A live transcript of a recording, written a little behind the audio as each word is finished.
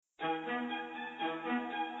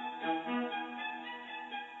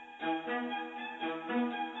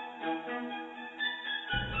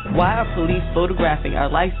Why are police photographing our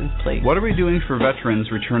license plates? What are we doing for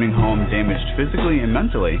veterans returning home damaged physically and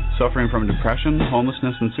mentally, suffering from depression,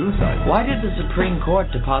 homelessness, and suicide? Why did the Supreme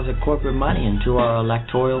Court deposit corporate money into our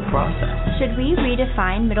electoral process? Should we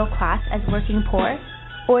redefine middle class as working poor?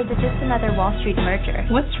 Or is it just another Wall Street merger?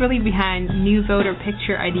 What's really behind new voter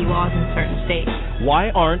picture ID laws in certain states?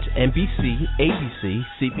 Why aren't NBC, ABC,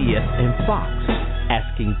 CBS, and Fox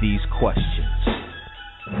asking these questions?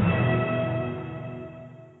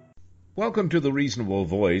 Welcome to the Reasonable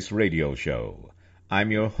Voice radio show.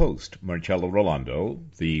 I'm your host, Marcello Rolando,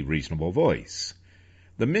 the Reasonable Voice.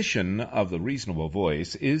 The mission of the Reasonable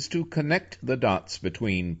Voice is to connect the dots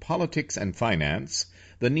between politics and finance,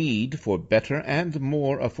 the need for better and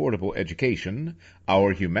more affordable education,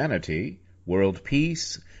 our humanity, world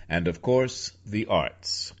peace, and, of course, the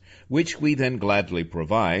arts, which we then gladly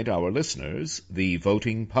provide our listeners, the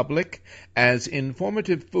voting public, as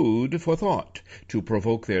informative food for thought to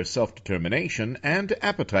provoke their self-determination and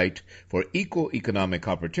appetite for equal economic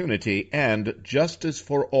opportunity and justice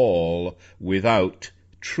for all without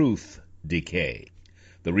truth decay.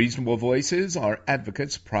 The Reasonable Voices are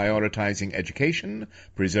advocates prioritizing education,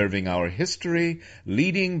 preserving our history,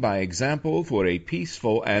 leading by example for a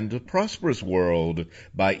peaceful and prosperous world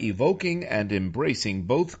by evoking and embracing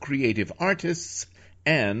both creative artists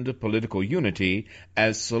and political unity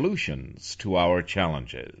as solutions to our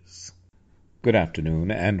challenges. Good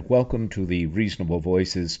afternoon, and welcome to the Reasonable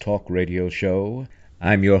Voices talk radio show.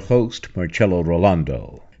 I'm your host, Marcello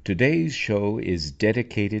Rolando. Today's show is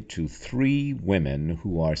dedicated to three women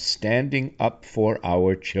who are standing up for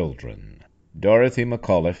our children: Dorothy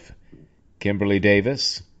McAuliffe, Kimberly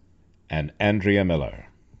Davis, and Andrea Miller.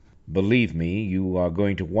 Believe me, you are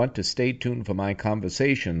going to want to stay tuned for my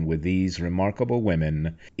conversation with these remarkable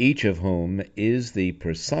women, each of whom is the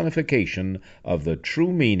personification of the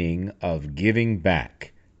true meaning of giving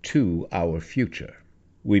back to our future.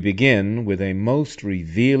 We begin with a most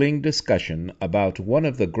revealing discussion about one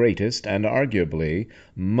of the greatest and arguably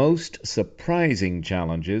most surprising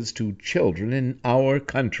challenges to children in our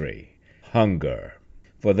country: hunger.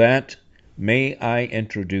 For that, may I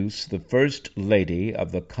introduce the First Lady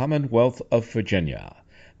of the Commonwealth of Virginia,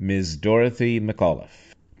 Ms. Dorothy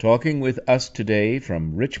McAuliffe, talking with us today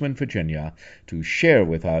from Richmond, Virginia, to share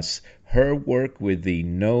with us her work with the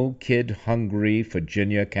No Kid Hungry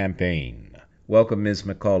Virginia campaign. Welcome, Ms.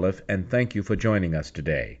 McAuliffe, and thank you for joining us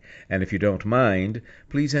today. And if you don't mind,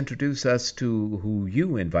 please introduce us to who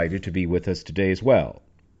you invited to be with us today as well.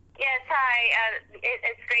 Yes, hi.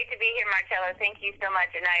 It's great to be here, Marcello. Thank you so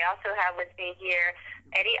much. And I also have with me here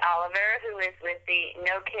Eddie Oliver, who is with the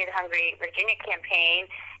No Kid Hungry Virginia campaign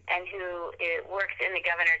and who works in the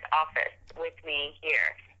governor's office with me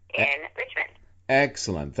here in Richmond.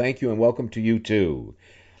 Excellent. Thank you, and welcome to you, too.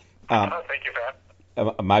 Thank you,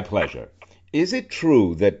 Pat. My pleasure. Is it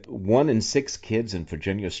true that 1 in 6 kids in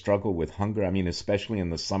Virginia struggle with hunger? I mean, especially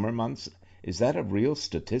in the summer months. Is that a real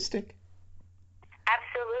statistic?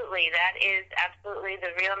 Absolutely. That is absolutely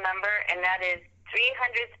the real number, and that is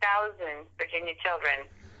 300,000 Virginia children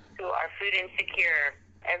who are food insecure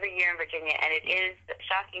every year in Virginia. And it is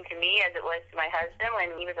shocking to me, as it was to my husband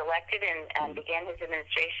when he was elected and began his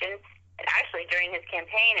administration, and actually during his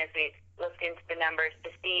campaign, as we looked into the numbers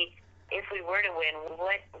to see if we were to win,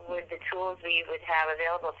 what would the tools we would have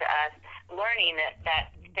available to us, learning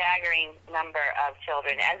that staggering number of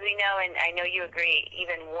children. As we know, and I know you agree,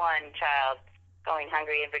 even one child going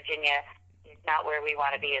hungry in Virginia is not where we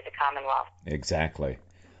want to be as a Commonwealth. Exactly.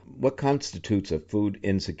 What constitutes a food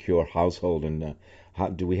insecure household, and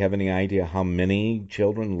do we have any idea how many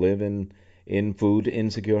children live in food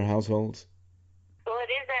insecure households? Well,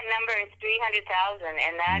 it is that number. It's 300,000,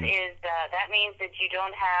 and that is that means that you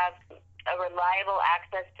don't have a reliable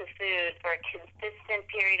access to food for a consistent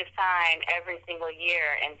period of time every single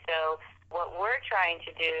year. And so what we're trying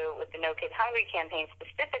to do with the No Kid Hungry campaign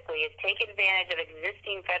specifically is take advantage of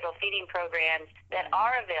existing federal feeding programs that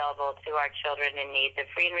are available to our children in need. The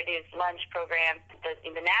free and reduced lunch program,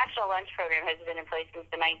 the national lunch program has been in place since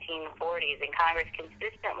the 1940s, and Congress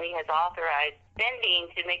consistently has authorized spending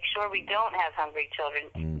to make sure we don't have hungry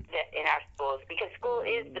children in our schools, because school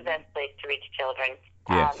is the best place to reach children.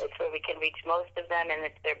 Yes. It's where we can reach most of them, and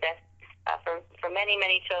it's their best, for many,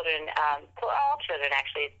 many children, for all children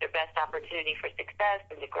actually, it's their best opportunity for success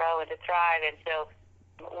and to grow and to thrive. And so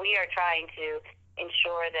we are trying to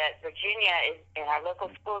ensure that Virginia and our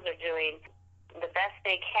local schools are doing the best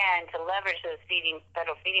they can to leverage those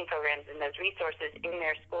federal feeding programs and those resources in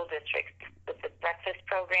their school districts, with the breakfast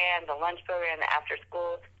program, the lunch program, the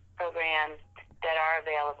after-school programs that are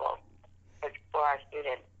available for our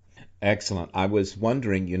students. Excellent. I was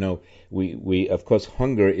wondering, we of course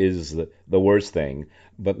hunger is the worst thing,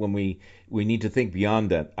 but when we need to think beyond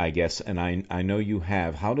that, I guess, and I know you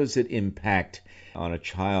have. How does it impact on a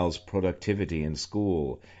child's productivity in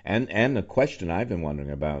school? And a question I've been wondering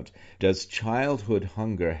about, does childhood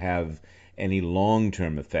hunger have any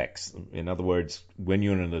long-term effects? In other words, when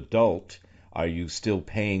you're an adult, are you still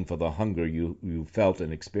paying for the hunger you felt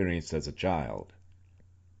and experienced as a child?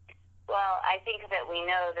 Well, I think that we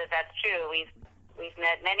know that that's true. We've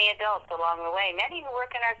met many adults along the way, many who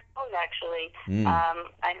work in our schools, actually.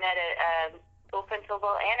 I met a school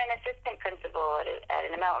principal and an assistant principal at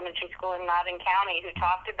an elementary school in Loudoun County who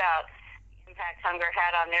talked about the impact hunger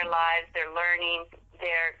had on their lives, their learning,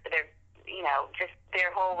 their just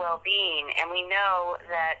their whole well-being. And we know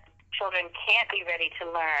that children can't be ready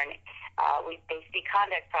to learn. They see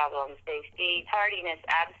conduct problems, they see tardiness,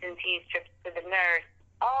 absentees, trips to the nurse,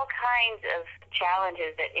 all kinds of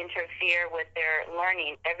challenges that interfere with their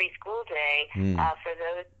learning every school day for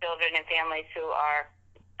those children and families who are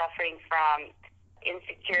suffering from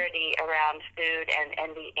insecurity around food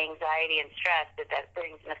and the anxiety and stress that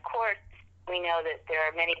brings. And of course, we know that there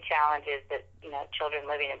are many challenges that children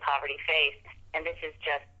living in poverty face, and this is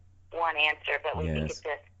just one answer, but we think it's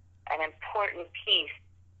an important piece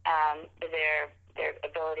to their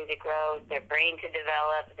ability to grow, their brain to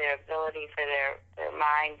develop, their ability for their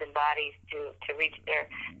minds and bodies to reach their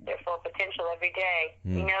full potential every day.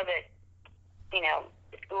 We know that,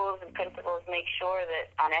 schools and principals make sure that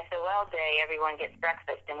on SOL day everyone gets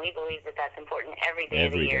breakfast, and we believe that that's important every day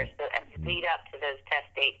of the year, so lead up to those test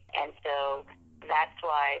dates. And so that's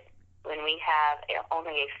why when we have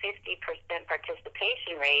only a 50%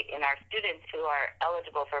 participation rate in our students who are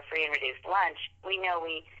eligible for free and reduced lunch, we know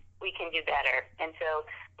we can do better. And so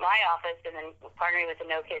my office, and then partnering with the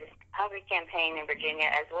No Kids Hungry campaign in Virginia,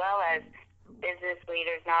 as well as business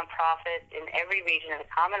leaders, nonprofits in every region of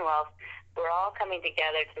the Commonwealth, we're all coming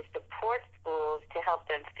together to support schools to help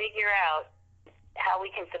them figure out how we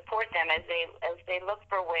can support them as they look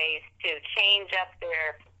for ways to change up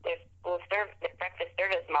their breakfast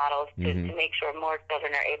service models to make sure more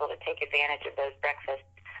children are able to take advantage of those breakfasts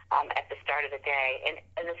at the start of the day.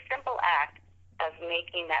 And the simple act of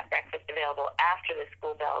making that breakfast available after the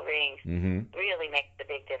school bell rings really makes a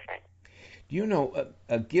big difference.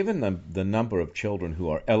 Given the number of children who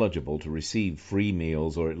are eligible to receive free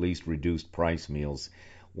meals or at least reduced price meals,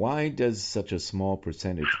 why does such a small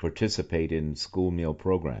percentage participate in school meal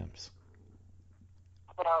programs?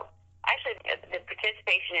 Well, actually, the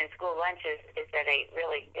participation in school lunch is at a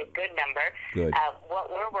really good number. Good.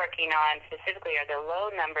 What we're working on specifically are the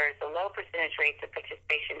low numbers, the low percentage rates of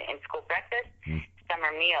participation in school breakfast,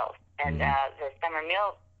 summer meals. And the summer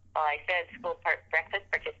meal, well, I said school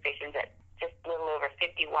breakfast participation is at just a little over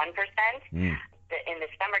 51%. In the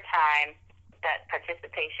summertime, that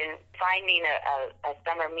participation, finding a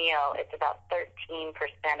summer meal, it's about 13%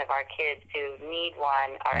 of our kids who need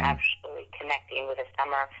one are actually connecting with a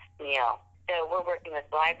summer meal. So we're working with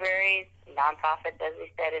libraries, nonprofits, as we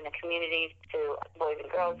said, in the communities, to boys and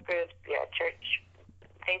girls groups, church,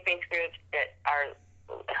 faith-based groups that are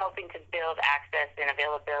helping to build access and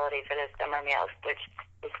availability for those summer meals, which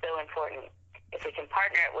is so important. If we can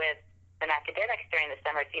partner it with some academics during the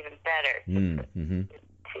summer, it's even better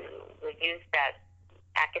to reduce that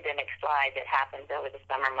academic slide that happens over the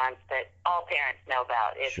summer months that all parents know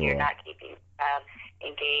about. If you're not keeping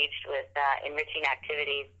engaged with enriching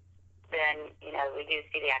activities, then we do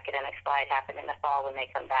see the academic slide happen in the fall when they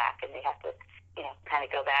come back, and they have to kind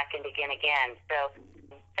of go back and begin again. So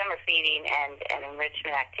summer feeding and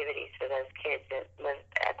enrichment activities for those kids that live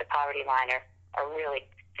at the poverty line are really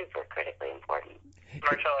super critically important.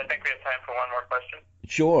 Marcel, I think we have time for one more question.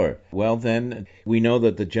 Sure. Well, then, we know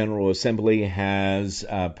that the General Assembly has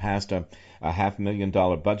passed a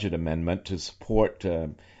 $500,000 budget amendment to support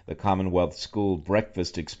the Commonwealth school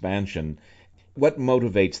breakfast expansion. What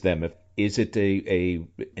motivates them? Is it a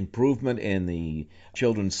improvement in the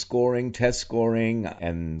children's scoring, test scoring,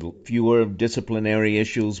 and fewer disciplinary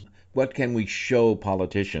issues? What can we show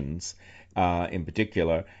politicians in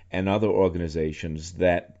particular, and other organizations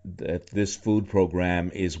that this food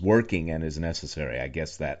program is working and is necessary? I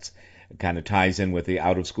guess that's kind of ties in with the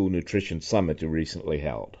Out-of-School Nutrition Summit you recently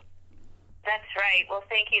held. That's right. Well,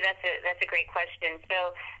 thank you. That's a great question.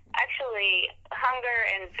 So actually, hunger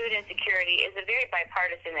and food insecurity is a very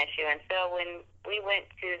bipartisan issue. And so when we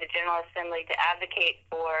went to the General Assembly to advocate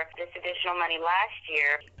for this additional money last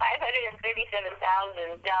year, $537,000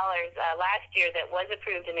 last year that was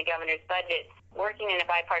approved in the governor's budget, working in a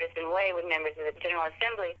bipartisan way with members of the General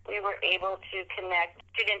Assembly, we were able to connect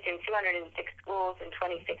students in 206 schools and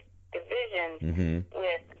 26 divisions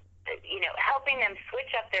with helping them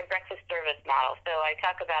switch up their breakfast service model. So I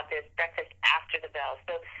talk about this breakfast after the bell.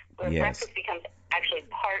 So where breakfast becomes actually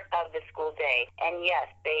part of the school day. And yes,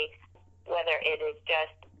 whether it is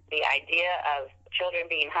just the idea of children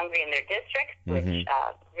being hungry in their districts, which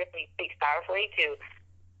really speaks powerfully to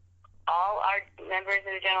all our members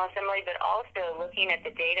of the General Assembly, but also looking at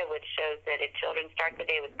the data which shows that if children start the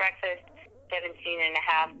day with breakfast,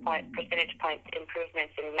 17.5 percentage points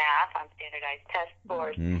improvements in math on standardized test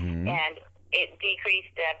scores, and it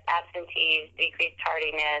decreased absentees, decreased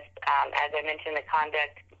tardiness. As I mentioned, the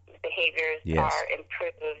conduct behaviors are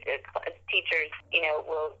improved. Teachers,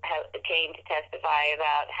 will came to testify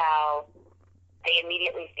about how they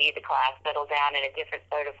immediately see the class settle down in a different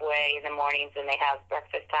sort of way in the mornings when they have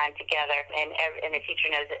breakfast time together. And the teacher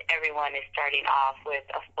knows that everyone is starting off with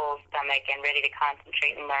a full stomach and ready to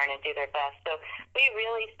concentrate and learn and do their best. So we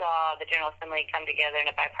really saw the General Assembly come together in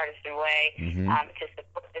a bipartisan way to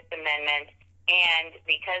support this amendment. And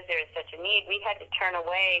because there is such a need, we had to turn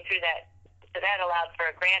away through that. So that allowed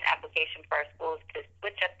for a grant application for our schools to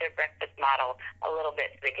switch up their breakfast model a little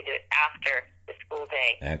bit so they could do it after the school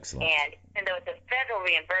day. Excellent. And even though it's a federal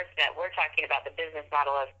reimbursement, we're talking about the business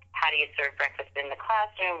model of how do you serve breakfast in the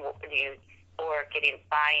classroom,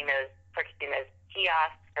 purchasing those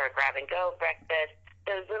kiosks for a grab-and-go breakfast,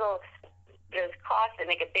 those costs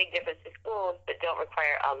that make a big difference to schools but don't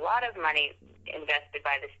require a lot of money invested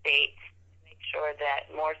by the state, sure that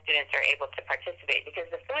more students are able to participate, because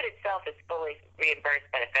the food itself is fully reimbursed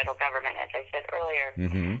by the federal government, as I said earlier.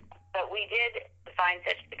 But we did find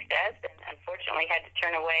such success and unfortunately had to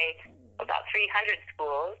turn away about 300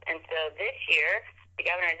 schools. And so this year, the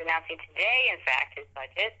governor is announcing today, in fact, his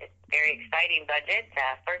budget. It's a very exciting budget.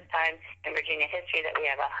 First time in Virginia history that we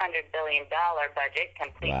have a $100 billion budget,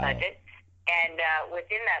 complete budget. And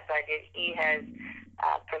within that budget, he has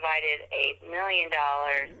provided $1 million,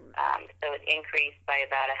 so it increased by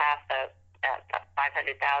about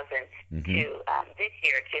 $500,000 to this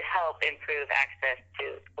year to help improve access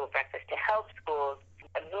to school breakfast, to help schools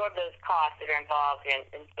absorb those costs that are involved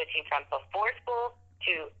in switching from before school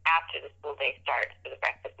to after the school day starts for the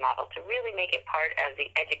breakfast model, to really make it part of the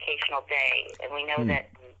educational day. And we know that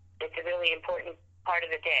it's a really important part of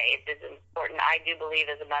the day. It's as important, I do believe,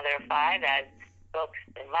 as a mother of five, as books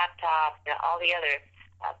and laptops and all the other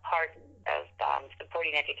parts of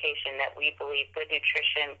supporting education, that we believe good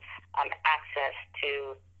nutrition, access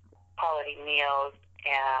to quality meals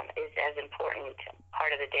is as important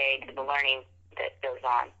part of the day to the learning that goes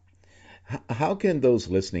on. How can those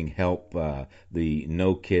listening help the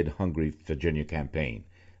No Kid Hungry Virginia campaign?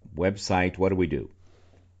 Website, what do we do?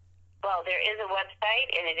 Well, there is a website,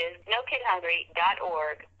 and it is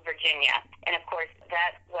nokidhungry.org, Virginia. And, of course,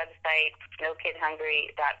 that website,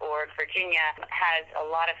 nokidhungry.org, Virginia, has a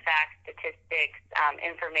lot of facts, statistics,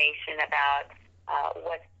 information about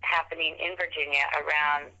what's happening in Virginia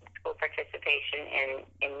around school participation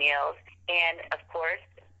in meals. And, of course,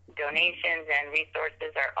 donations and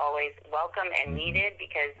resources are always welcome and needed,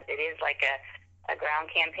 because it is like a ground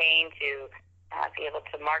campaign to be able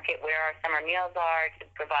to market where our summer meals are, to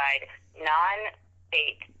provide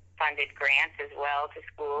non-state funded grants as well to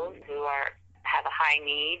schools who have a high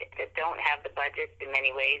need, that don't have the budgets in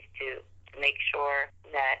many ways to make sure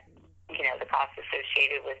that the costs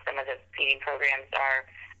associated with some of the feeding programs are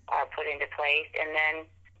put into place. And then,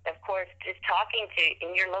 of course, just talking to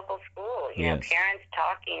in your local school, parents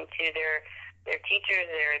talking to their teachers,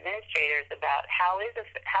 their administrators about how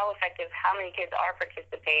effective, how many kids are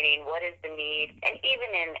participating, what is the need, and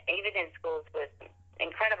even in schools with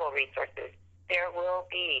incredible resources, there will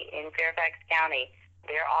be in Fairfax County,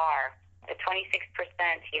 there are a 26%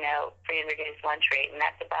 free and reduced lunch rate, and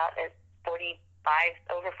that's about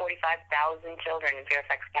over 45,000 children in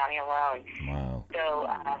Fairfax County alone. Wow! So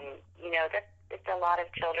it's a lot of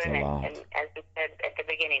children, and as we said at the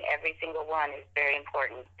beginning, every single one is very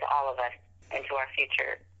important to all of us and to our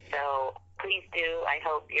future. So please do. I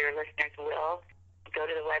hope your listeners will go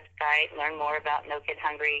to the website, learn more about No Kid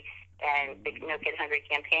Hungry and the No Kid Hungry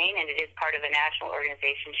campaign. And it is part of a national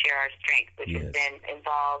organization, Share Our Strength, which has been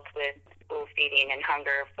involved with school feeding and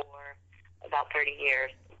hunger for about 30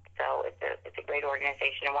 years. So it's a great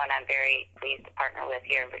organization, and one I'm very pleased to partner with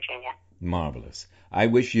here in Virginia. Marvelous. I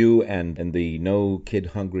wish you and the No Kid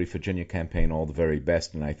Hungry Virginia campaign all the very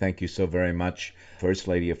best, and I thank you so very much, First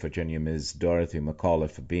Lady of Virginia, Ms. Dorothy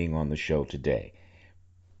McAuliffe, for being on the show today.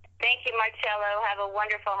 Thank you, Marcello. Have a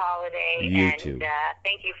wonderful holiday. You too.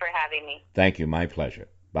 Thank you for having me. Thank you. My pleasure.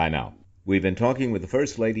 Bye now. We've been talking with the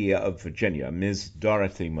First Lady of Virginia, Ms.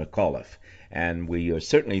 Dorothy McAuliffe, and we are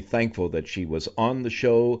certainly thankful that she was on the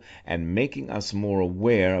show and making us more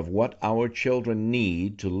aware of what our children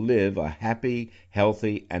need to live a happy,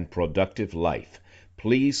 healthy, and productive life.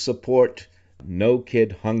 Please support No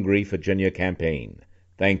Kid Hungry Virginia campaign.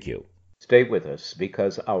 Thank you. Stay with us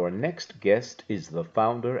because our next guest is the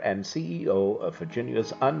founder and CEO of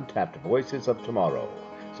Virginia's Untapped Voices of Tomorrow.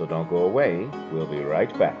 So don't go away. We'll be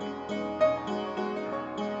right back.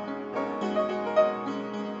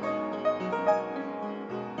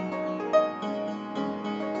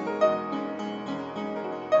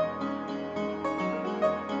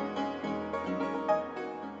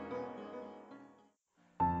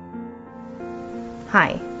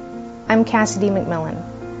 Hi, I'm Cassidy McMillan.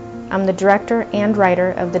 I'm the director and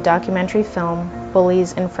writer of the documentary film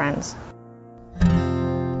Bullies and Friends.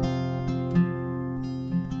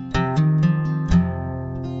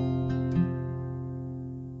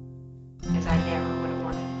 Because I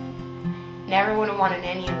never would have wanted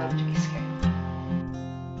any of them to be scared.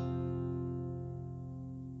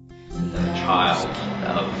 A child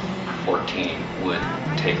of 14 would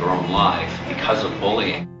take her own life because of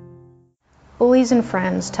bullying. Bullies and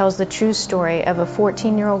Friends tells the true story of a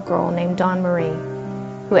 14-year-old girl named Dawn Marie,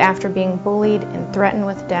 who after being bullied and threatened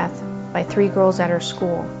with death by 3 girls at her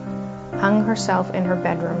school, hung herself in her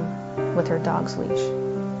bedroom with her dog's leash.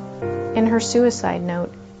 In her suicide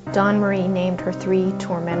note, Dawn Marie named her 3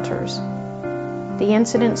 tormentors. The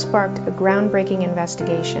incident sparked a groundbreaking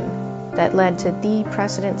investigation that led to the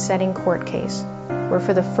precedent-setting court case, where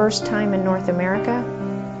for the first time in North America,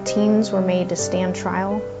 teens were made to stand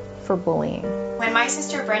trial for bullying. When my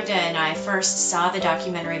sister Brenda and I first saw the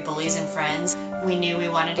documentary Bullies and Friends, we knew we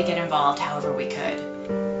wanted to get involved however we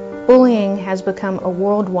could. Bullying has become a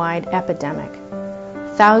worldwide epidemic.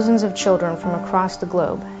 Thousands of children from across the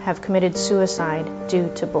globe have committed suicide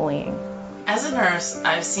due to bullying. As a nurse,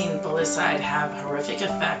 I've seen bullycide have horrific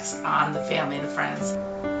effects on the family and friends.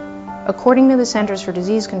 According to the Centers for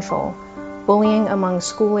Disease Control, bullying among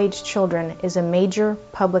school-aged children is a major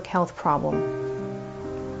public health problem.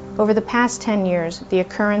 Over the past 10 years, the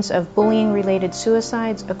occurrence of bullying-related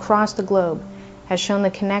suicides across the globe has shown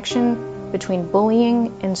the connection between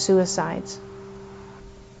bullying and suicides.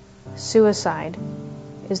 Suicide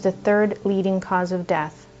is the 3rd leading cause of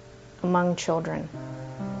death among children.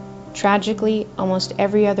 Tragically, almost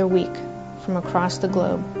every other week from across the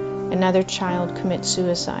globe, another child commits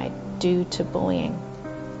suicide due to bullying.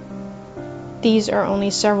 These are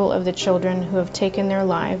only several of the children who have taken their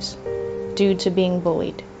lives due to being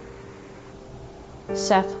bullied.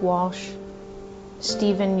 Seth Walsh,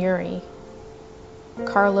 Stephen Uri,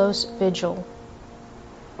 Carlos Vigil,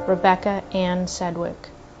 Rebecca Ann Sedgwick,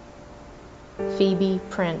 Phoebe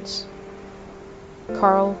Prince,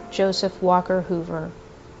 Carl Joseph Walker Hoover,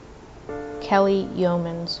 Kelly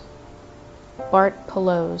Yeomans, Bart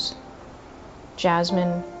Pelosi,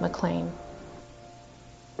 Jasmine McLean.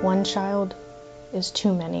 One child is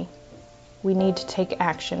too many. We need to take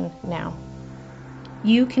action now.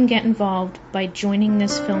 You can get involved by joining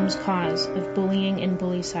this film's cause of bullying and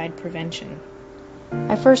bullycide prevention.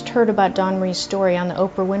 I first heard about Dawn Marie's story on the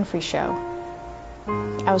Oprah Winfrey Show.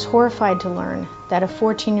 I was horrified to learn that a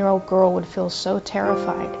 14-year-old girl would feel so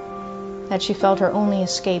terrified that she felt her only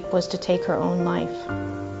escape was to take her own life.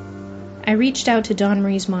 I reached out to Dawn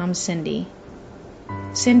Marie's mom, Cindy.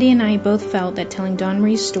 Cindy and I both felt that telling Dawn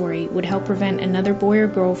Marie's story would help prevent another boy or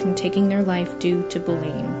girl from taking their life due to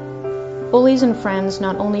bullying. Bullies and Friends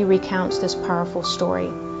not only recounts this powerful story,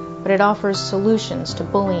 but it offers solutions to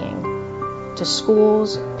bullying, to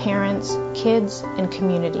schools, parents, kids, and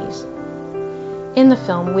communities. In the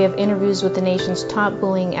film, we have interviews with the nation's top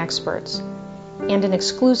bullying experts, and an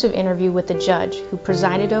exclusive interview with the judge who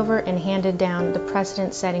presided over and handed down the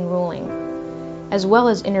precedent-setting ruling, as well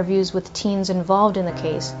as interviews with teens involved in the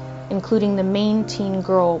case, including the main teen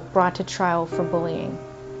girl brought to trial for bullying.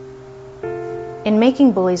 In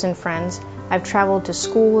making Bullies and Friends, I've traveled to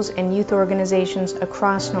schools and youth organizations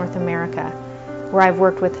across North America, where I've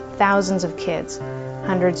worked with thousands of kids,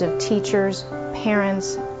 hundreds of teachers,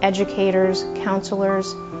 parents, educators,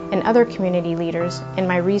 counselors, and other community leaders in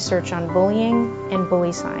my research on bullying and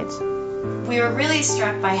bullycides. We were really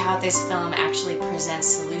struck by how this film actually presents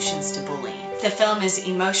solutions to bullying. The film is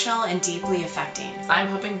emotional and deeply affecting. I'm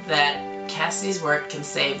hoping that Cassidy's work can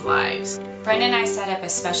save lives. Brenda and I set up a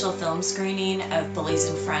special film screening of Bullies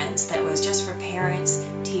and Friends that was just for parents,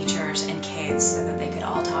 teachers, and kids so that they could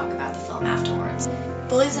all talk about the film afterwards.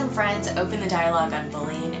 Bullies and Friends opened the dialogue on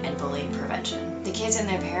bullying and bullying prevention. The kids and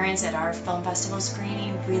their parents at our film festival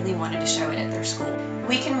screening really wanted to show it at their school.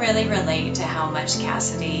 We can really relate to how much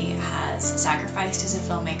Cassidy has sacrificed as a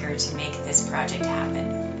filmmaker to make this project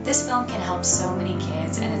happen. This film can help so many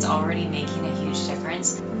kids, and it's already making a huge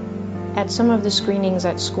difference. At some of the screenings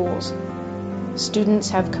at schools, students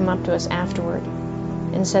have come up to us afterward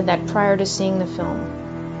and said that prior to seeing the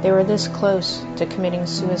film, they were this close to committing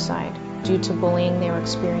suicide due to bullying they were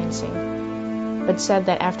experiencing, but said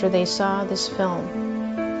that after they saw this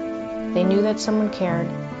film, they knew that someone cared,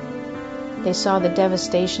 they saw the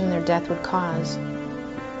devastation their death would cause,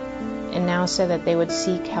 and now said that they would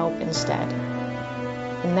seek help instead.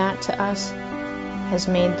 And that, to us, has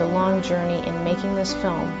made the long journey in making this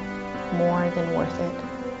film more than worth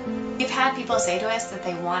it. We've had people say to us that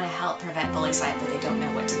they want to help prevent bullycide, but they don't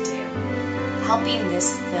know what to do. Helping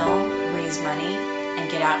this film raise money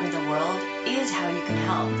and get out into the world is how you can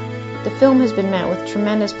help. The film has been met with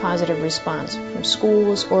tremendous positive response from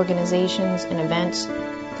schools, organizations, and events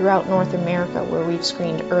throughout North America where we've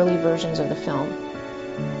screened early versions of the film.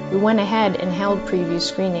 We went ahead and held preview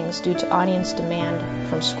screenings due to audience demand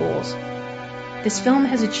from schools. This film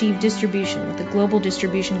has achieved distribution with a global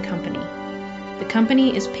distribution company. The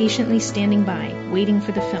company is patiently standing by, waiting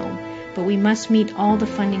for the film, but we must meet all the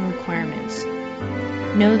funding requirements.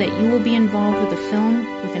 Know that you will be involved with a film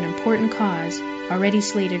with an important cause already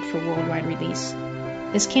slated for worldwide release.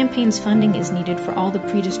 This campaign's funding is needed for all the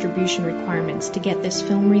pre-distribution requirements to get this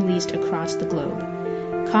film released across the globe.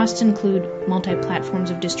 Costs include multi-platforms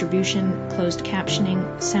of distribution, closed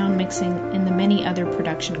captioning, sound mixing, and the many other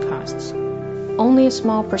production costs. Only a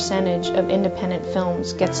small percentage of independent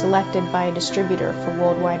films get selected by a distributor for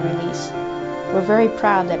worldwide release. We're very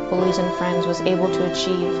proud that Bullies and Friends was able to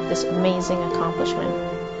achieve this amazing accomplishment.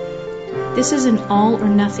 This is an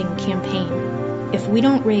all-or-nothing campaign. If we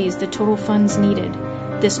don't raise the total funds needed,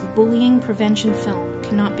 this bullying prevention film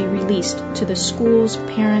cannot be released to the schools,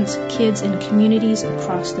 parents, kids, and communities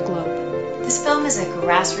across the globe. This film is a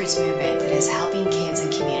grassroots movement that is helping kids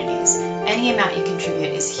and communities. Any amount you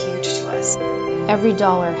contribute is huge to us. Every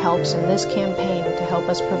dollar helps in this campaign to help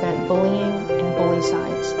us prevent bullying and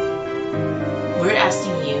bullycides. We're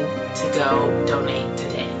asking you to go donate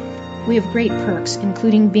today. We have great perks,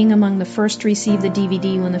 including being among the first to receive the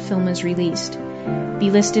DVD when the film is released. Be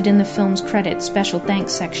listed in the film's credits special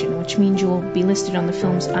thanks section, which means you will be listed on the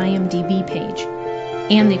film's IMDb page,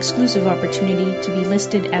 and the exclusive opportunity to be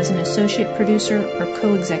listed as an associate producer or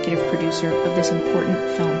co-executive producer of this important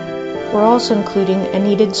film. We're also including a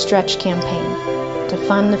needed stretch campaign to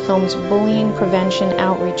fund the film's bullying prevention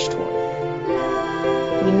outreach tour.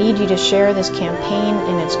 We need you to share this campaign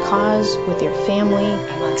and its cause with your family,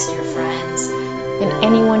 amongst your friends, and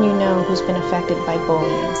anyone you know who's been affected by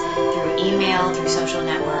bullying. Through email, through social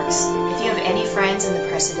networks. If you have any friends in the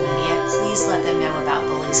press and media, please let them know about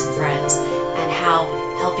Bullies and Friends and how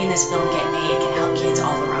helping this film get made can help kids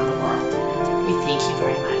all around the world. We thank you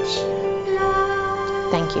very much.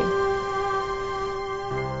 Thank you.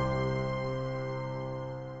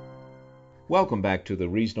 Welcome back to the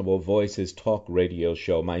Reasonable Voices Talk Radio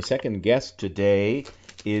Show. My second guest today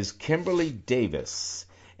is Kimberly Davis.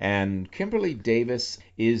 And Kimberly Davis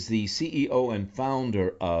is the CEO and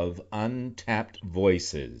founder of Untapped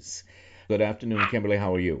Voices. Good afternoon, Kimberly.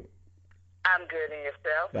 How are you? I'm good, and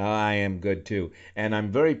yourself? I am good, too. And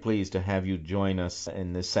I'm very pleased to have you join us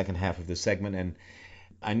in this second half of the segment. And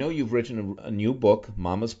I know you've written a new book,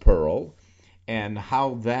 Mama's Pearl, and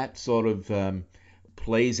how that sort of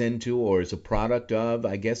plays into or is a product of,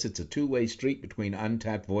 I guess it's a two-way street between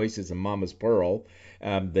Untapped Voices and Mama's Pearl.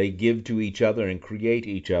 They give to each other and create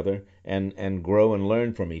each other and grow and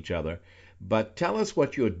learn from each other. But tell us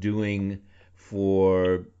what you're doing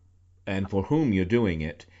for whom you're doing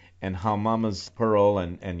it, and how Mama's Pearl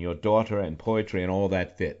and your daughter and poetry and all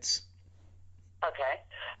that fits. Okay.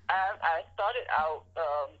 I started out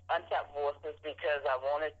Untapped Voices because I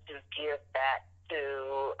wanted to give back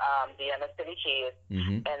to the inner city kids.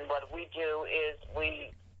 Mm-hmm. And what we do is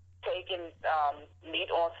we take and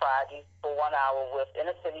meet on Fridays for 1 hour with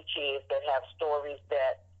inner city kids that have stories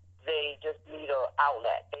that they just need an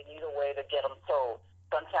outlet. They need a way to get them told.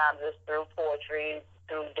 Sometimes it's through poetry,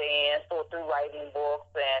 through dance, or through writing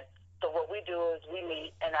books. And so what we do is we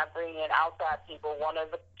meet, and I bring in outside people. One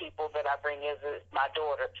of the people that I bring is my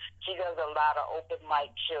daughter. She does a lot of open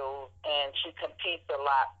mic shows, and she competes a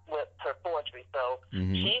lot with her poetry. So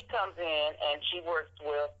she comes in, and she works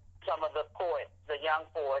with some of the poets, the young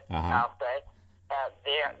poets, I'll say.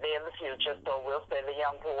 They're the future, so we'll say the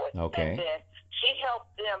young poets. Okay. And then she helps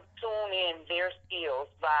them tune in their skills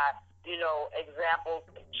by, examples.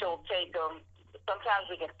 She'll take them. Sometimes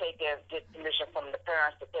we can get permission from the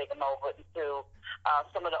parents to take them over to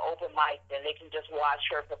some of the open mics, and they can just watch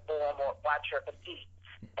her perform or watch her compete.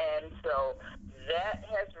 And so that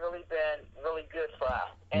has really been really good for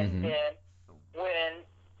us. And then when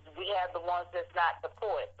we have the ones that's not the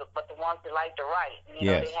poets, but the ones that like to write. You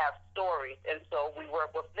know, Yes. they have stories, and so we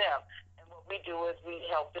work with them. And what we do is we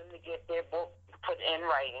help them to get their book put in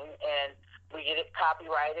writing, and we get it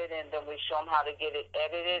copyrighted, and then we show them how to get it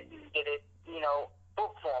edited and get it,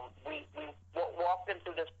 book form. We walk them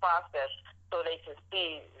through this process so they can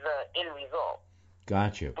see the end result.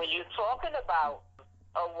 Gotcha. When you're talking about,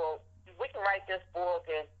 we can write this book,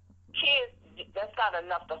 and kids, that's not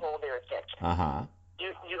enough to hold their attention. Uh-huh.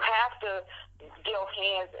 You have to deal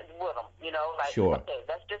hands with them, Sure. Okay,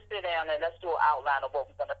 let's just sit down and let's do an outline of what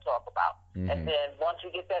we're going to talk about. Mm-hmm. And then once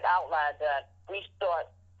we get that outline done, we start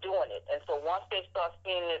doing it. And so once they start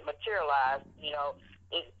seeing it materialize,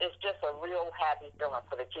 it's just a real happy feeling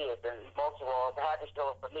for the kids, and most of all, it's a happy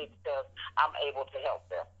feeling for me because I'm able to help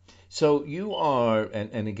them. So you are,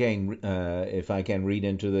 and again, if I can read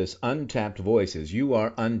into this, untapped voices. You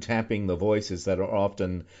are untapping the voices that are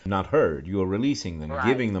often not heard. You are releasing them, Right.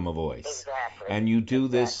 giving them a voice. Exactly. And you do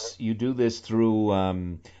this. You do this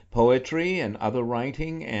through poetry and other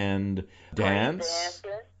writing and dance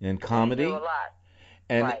and comedy. We do a lot.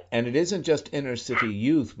 And Right. and it isn't just inner city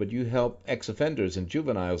youth, but you help ex-offenders and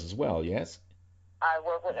juveniles as well. Yes. I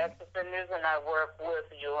work with ex-offenders and I work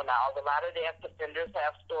with juveniles. A lot of the ex-offenders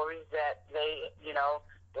have stories that they,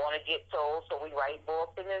 want to get told, so we write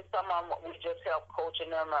books. And then some of them, we just help coaching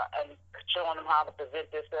them and showing them how to present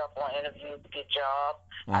themselves on interviews to get jobs.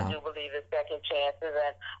 I do believe in second chances,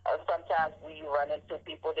 and sometimes we run into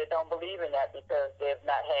people that don't believe in that because they've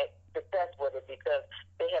not had success with it because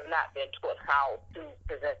they have not been taught how to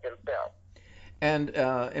present themselves. And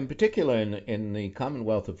in particular, in the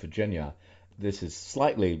Commonwealth of Virginia, this is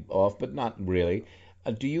slightly off, but not really.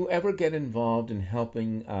 Do you ever get involved in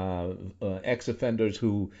helping ex-offenders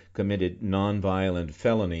who committed nonviolent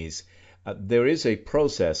felonies? There is a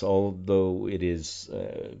process, although it is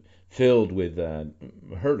filled with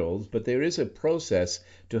hurdles, but there is a process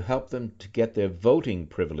to help them to get their voting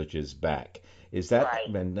privileges back. Is that,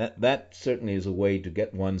 right. And that certainly is a way to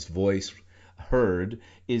get one's voice heard.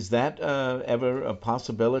 Is that ever a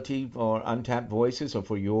possibility for Untapped Voices or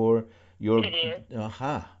for your? It is.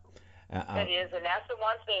 It is, and that's the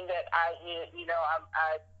one thing that I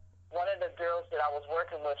one of the girls that I was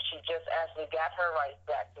working with, she just actually got her rights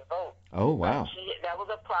back to vote. Oh, wow. That was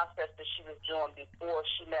a process that she was doing before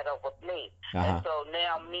she met up with me. Uh-huh. And so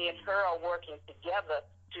now me and her are working together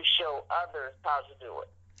to show others how to do it.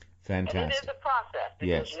 Fantastic. And it is a process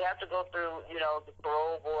because yes. you have to go through, the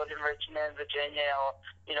parole board in Richmond, Virginia, or,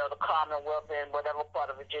 the Commonwealth in whatever part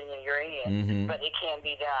of Virginia you're in. Mm-hmm. But it can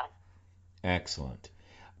be done. Excellent.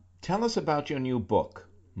 Tell us about your new book,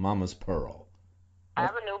 Mama's Pearl. I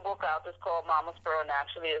have a new book out that's called Mama's Pearl, and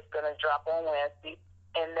actually it's going to drop on Wednesday.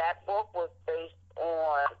 And that book was based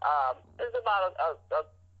on, it's about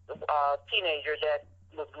a teenager that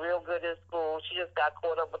was real good in school. She just got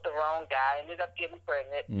caught up with the wrong guy, ended up getting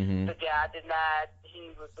pregnant. Mm-hmm. The guy denied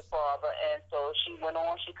he was the father, and so she went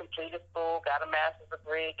on, she completed school, got a master's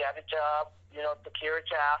degree, got a job, secure a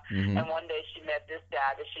child. Mm-hmm. And one day she met this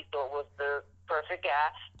guy that she thought was the perfect guy,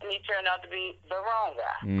 and he turned out to be the wrong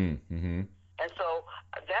guy. Mm-hmm. And so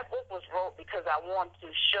that book was wrote because I want to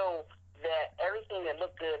show that everything that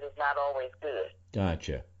looked good is not always good.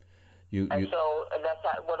 Gotcha. So that's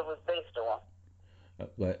what it was based on.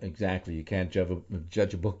 Well, exactly. You can't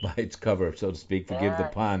judge a book by its cover, so to speak. Forgive the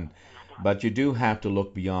pun. But you do have to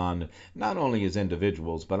look beyond, not only as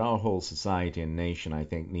individuals, but our whole society and nation, I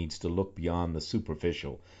think, needs to look beyond the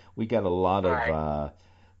superficial. We get a lot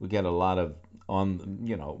of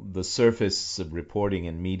on the surface of reporting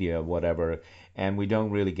in media, whatever, and we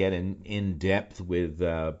don't really get in depth with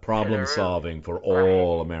problem solving for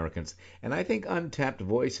all Americans. And I think Untapped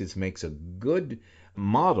Voices makes a good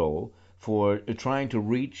model for trying to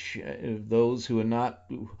reach those who are not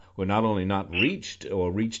only not reached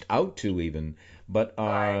or reached out to even, but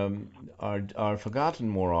are forgotten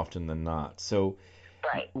more often than not. So,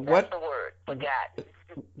 that's the word, forgotten.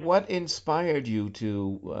 What inspired you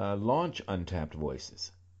to launch Untapped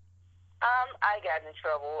Voices? I got in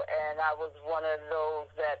trouble, and I was one of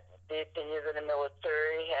those that did 10 years in the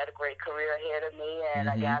military, had a great career ahead of me, and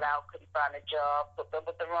I got out, couldn't find a job, hooked up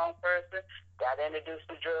with the wrong person, got introduced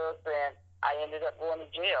to drugs, and I ended up going to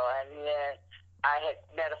jail. And then I had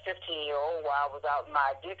met a 15-year-old while I was out in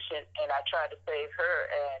my addiction, and I tried to save her,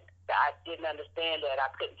 and I didn't understand that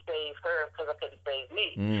I couldn't save her because I couldn't save me.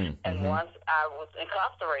 Mm-hmm. And once I was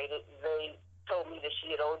incarcerated, they told me that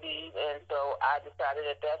she had OD'd, and so I decided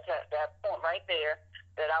at that point right there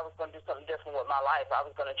that I was going to do something different with my life. I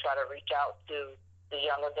was going to try to reach out to the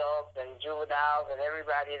young adults and juveniles and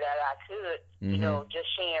everybody that I could, you know, just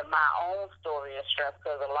sharing my own story of strength,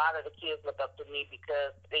 because a lot of the kids look up to me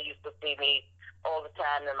because they used to see me all the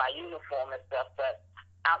time in my uniform and stuff. But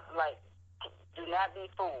I'm like, do not be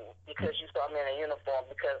fooled because you saw me in a uniform,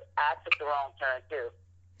 because I took the wrong turn too.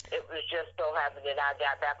 It was just so happened that I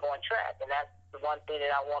got back on track, and that's the one thing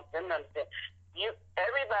that I want them to understand.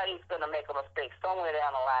 Everybody's going to make a mistake somewhere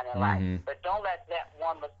down the line in life, but don't let that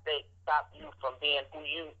one mistake stop you from being who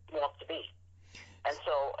you want to be. And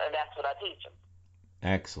that's what I teach them.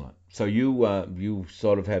 Excellent. So you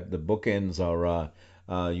sort of have the bookends are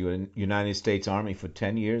you were in United States Army for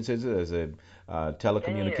 10 years, is it, as a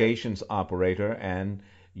telecommunications operator, and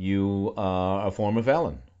you are a former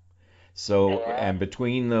felon. So, and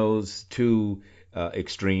between those two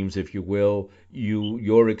extremes, if you will,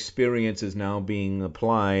 your experience is now being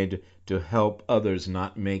applied to help others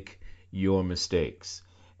not make your mistakes.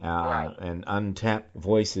 And Untapped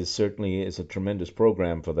Voices certainly is a tremendous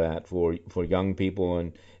program for that, for young people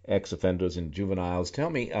and ex-offenders and juveniles.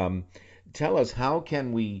 Tell us, how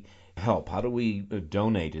can we help? How do we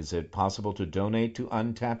donate? Is it possible to donate to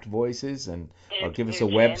Untapped Voices, or give us a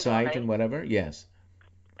website and whatever? Yes.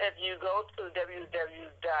 If you go to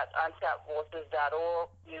www.untappedvoices.org,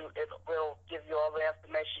 it will give you all the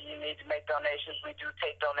information you need to make donations. We do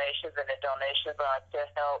take donations, and the donations are to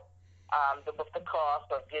help with the cost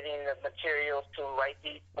of getting the materials to write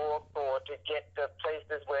these books, or to get the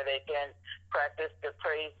places where they can practice the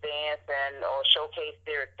praise dance or showcase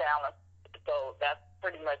their talent. So that's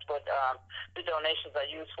pretty much what the donations are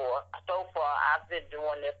used for. So far, I've been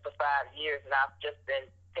doing this for 5 years, and I've just been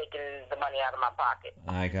taking the money out of my pocket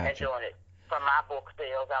and doing it. From my book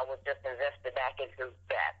sales, I was just invested back into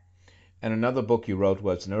that. And another book you wrote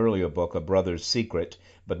was an earlier book, A Brother's Secret,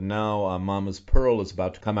 but now Mama's Pearl is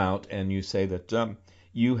about to come out, and you say that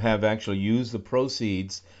you have actually used the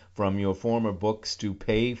proceeds from your former books to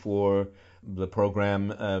pay for the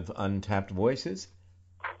program of Untapped Voices?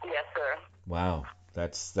 Yes, sir. Wow,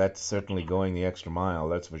 that's certainly going the extra mile,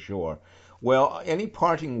 that's for sure. Well, any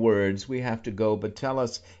parting words? We have to go, but tell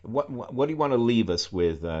us, what do you want to leave us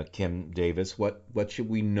with, Kim Davis? What should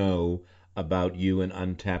we know about you and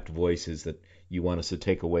Untapped Voices that you want us to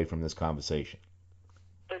take away from this conversation?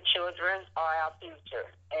 The children are our future,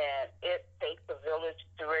 and it takes a village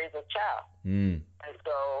to raise a child. And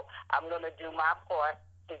so I'm going to do my part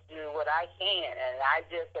to do what I can, and I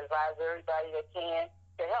just advise everybody that can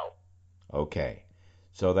to help. Okay.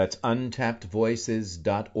 So that's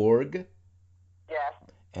untappedvoices.org? Yes.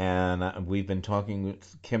 And we've been talking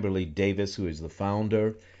with Kimberly Davis, who is the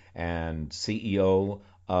founder and CEO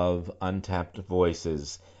of Untapped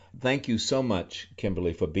Voices. Thank you so much,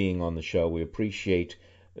 Kimberly, for being on the show. We appreciate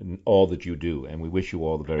all that you do, and we wish you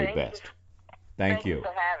all the very best. Thank you. Thank you for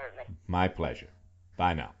having me. My pleasure.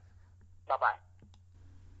 Bye now. Bye-bye.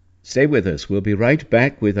 Stay with us. We'll be right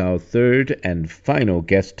back with our third and final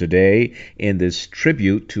guest today in this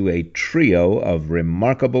tribute to a trio of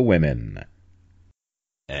remarkable women.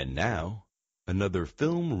 And now, another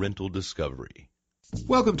film rental discovery.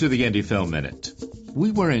 Welcome to the Indie Film Minute.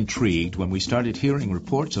 We were intrigued when we started hearing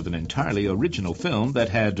reports of an entirely original film that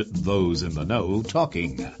had those in the know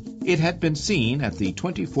talking. It had been seen at the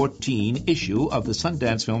 2014 issue of the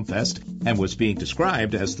Sundance Film Fest and was being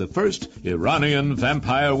described as the first Iranian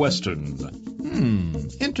vampire western.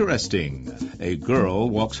 Interesting. A Girl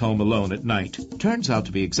Walks Home Alone at Night turns out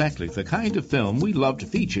to be exactly the kind of film we love to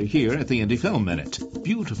feature here at the Indie Film Minute.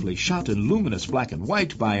 Beautifully shot in luminous black and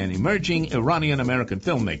white by an emerging Iranian-American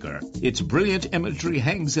filmmaker. Its brilliant imagery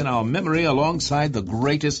hangs in our memory alongside the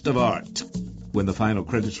greatest of art. When the final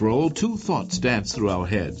credits roll, two thoughts dance through our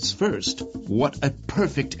heads. First, what a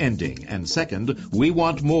perfect ending. And second, we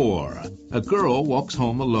want more. A Girl Walks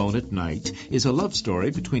Home Alone at Night is a love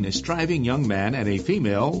story between a striving young man and a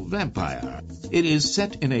female vampire. It is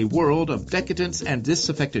set in a world of decadence and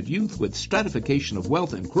disaffected youth with stratification of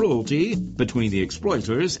wealth and cruelty between the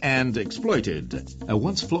exploiters and exploited. A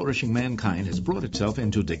once flourishing mankind has brought itself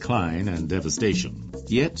into decline and devastation.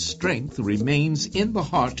 Yet strength remains in the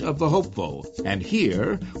heart of the hopeful. And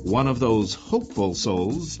here, one of those hopeful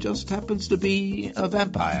souls just happens to be a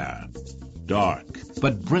vampire. Dark,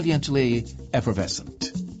 but brilliantly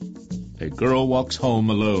effervescent. A Girl Walks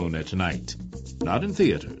Home Alone at Night. Not in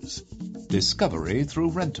theaters. Discovery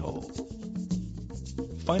through rental.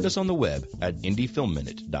 Find us on the web at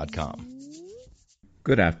indiefilmminute.com.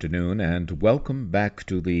 Good afternoon, and welcome back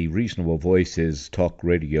to the Reasonable Voices talk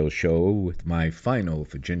radio show with my final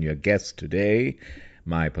Virginia guest today,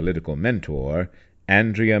 my political mentor,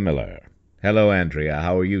 Andrea Miller. Hello, Andrea.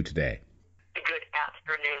 How are you today? Good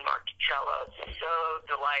afternoon, Mark. Marcello. So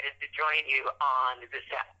delighted to join you on this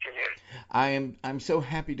afternoon. I'm so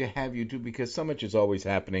happy to have you too, because so much is always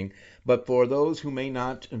happening. But for those who may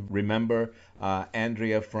not remember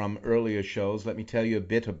Andrea from earlier shows, let me tell you a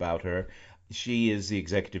bit about her. She is the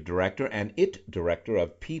executive director and director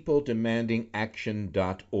of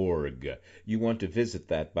peopledemandingaction.org. You want to visit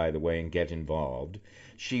that, by the way, and get involved.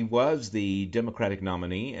 She was the Democratic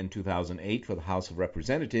nominee in 2008 for the House of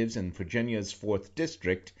Representatives in Virginia's 4th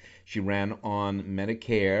District. She ran on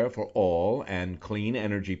Medicare for All and Clean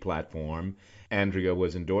Energy platform. Andrea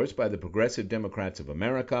was endorsed by the Progressive Democrats of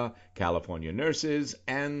America, California Nurses,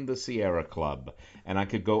 and the Sierra Club. And I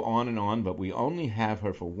could go on, but we only have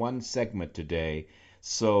her for one segment today.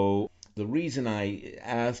 So the reason I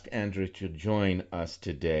asked Andrea to join us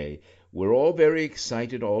today, we're all very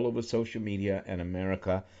excited all over social media and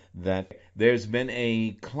America that there's been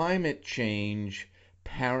a climate change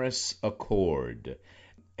Paris Accord.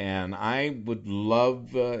 And I would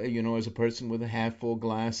love, as a person with a half full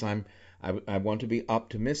glass, I want to be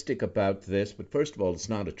optimistic about this. But first of all, it's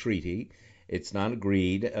not a treaty. It's not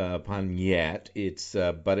agreed upon yet.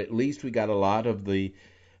 But at least we got a lot of the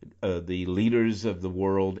leaders of the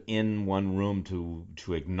world in one room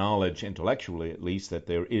to acknowledge, intellectually at least, that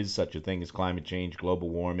there is such a thing as climate change, global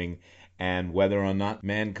warming, and whether or not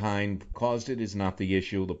mankind caused it is not the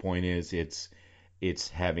issue. The point is it's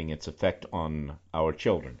having its effect on our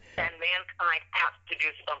children. And mankind has to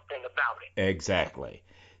do something about it. Exactly.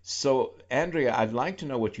 So, Andrea, I'd like to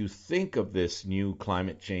know what you think of this new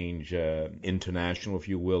climate change international, if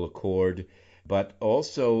you will, accord, but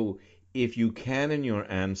also, if you can in your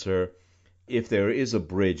answer, if there is a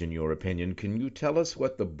bridge, in your opinion, can you tell us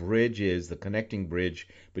what the bridge is, the connecting bridge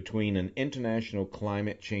between an international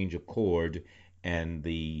climate change accord and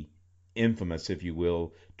the infamous, if you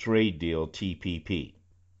will, trade deal TPP?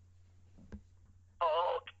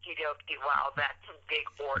 Okie dokie, wow, that's a big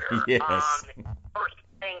order. Yes. First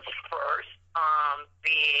things first,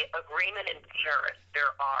 the agreement in Paris,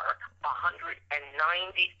 there are 196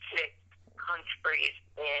 countries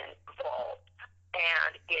involved,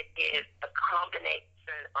 and it is a combination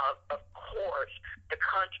of course, the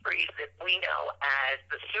countries that we know as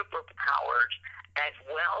the superpowers, as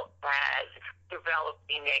well as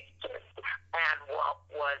developing nations. And what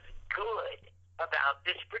was good about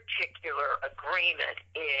this particular agreement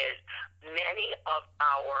is many of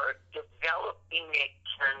our developing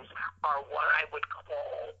nations are what I would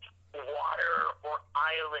call water or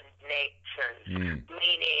island nations,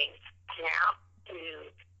 meaning half to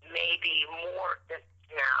maybe more than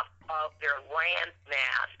half of their land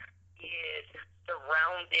mass is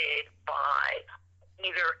surrounded by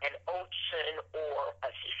either an ocean or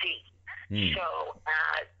a sea. So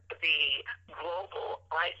as the global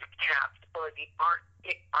ice caps or the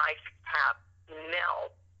Arctic ice caps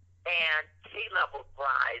melt and sea levels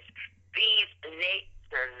rise, these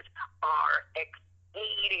nations are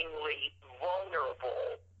exceedingly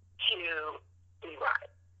vulnerable to sea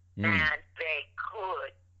rise. And they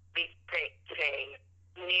could be facing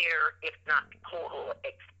near, if not total,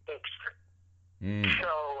 extinction.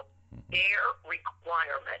 So their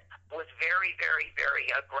requirement was very, very, very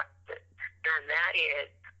aggressive. And that is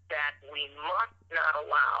that we must not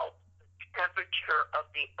allow the temperature of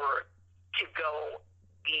the Earth to go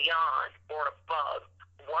beyond or above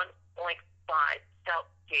 1.5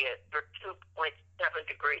 Celsius or 2.7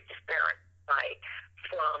 degrees Fahrenheit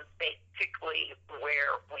from basically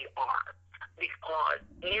where we are. Because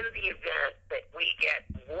in the event that we get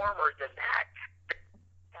warmer than that,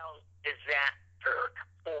 it's a disaster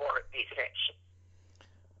for these nations.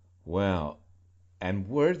 Well, and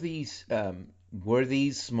were these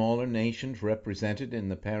smaller nations represented in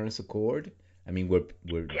the Paris Accord? I mean, were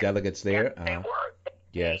Yes. delegates there? Yes, they were.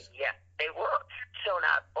 Yes. Yes, they were. So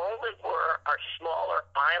not only were our smaller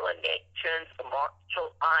island nations, the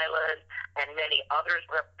Marshall Islands, and many others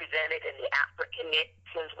represented, and the African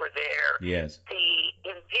nations were there. Yes. The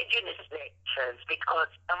indigenous nations, because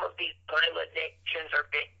some of these island nations are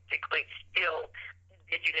basically still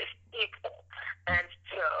indigenous people. And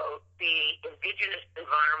so the Indigenous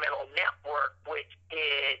Environmental Network, which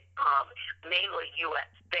is mainly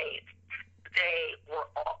U.S.-based, they were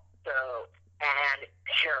also an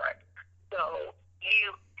parent. So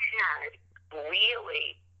you had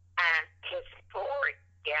really an historic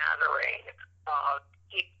gathering of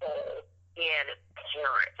people in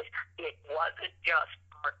parents. It wasn't just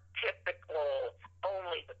our typical,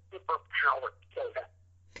 only the superpowered children.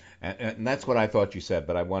 And that's what I thought you said,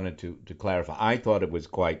 but I wanted to clarify. I thought it was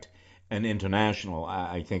quite and international.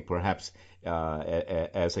 I think perhaps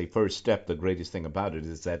as a first step, the greatest thing about it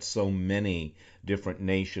is that so many different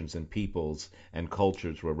nations and peoples and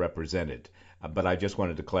cultures were represented. But I just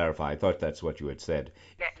wanted to clarify. I thought that's what you had said.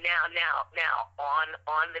 Now,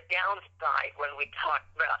 on the downside, when we talked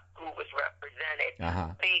about who was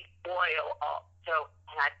represented, Big Oil also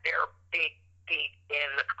had their big seat in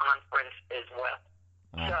the conference as well.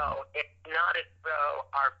 So it's not as though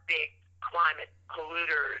our big climate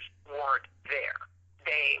polluters weren't there.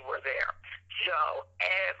 They were there. So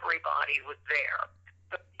everybody was there.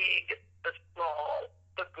 The big, the small,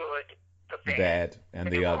 the good, the bad,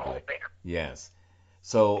 and the ugly. Yes.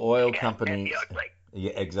 So oil companies. And the ugly.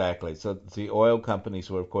 Yeah, exactly. So the oil companies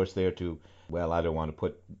were, of course, there to. Well, I don't want to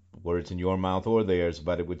put words in your mouth or theirs,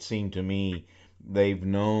 but it would seem to me they've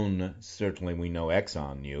known. Certainly, we know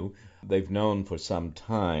Exxon knew. They've known for some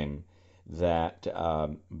time that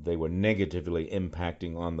they were negatively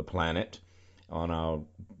impacting on the planet, on our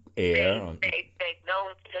air. They've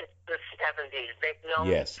known since the 70s. They've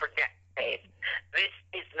known for decades. This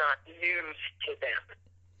is not news to them.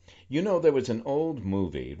 You know, there was an old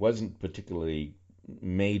movie. It wasn't particularly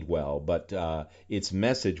made well, but its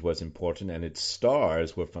message was important, and its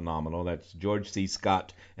stars were phenomenal. That's George C.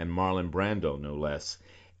 Scott and Marlon Brando, no less.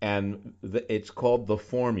 And it's called The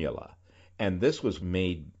Formula. And this was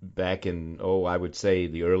made back in, I would say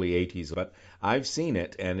the early 80s. But I've seen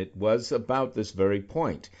it, and it was about this very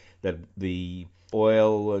point, that the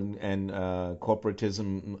oil and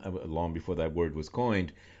corporatism, long before that word was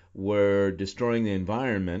coined, were destroying the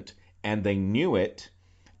environment, and they knew it,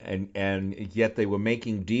 and yet they were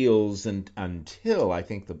making deals until, I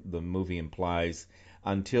think the movie implies,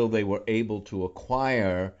 until they were able to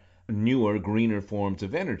acquire newer, greener forms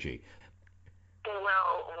of energy.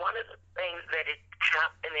 Well, one of the things that is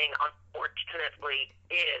happening, unfortunately,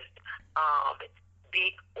 is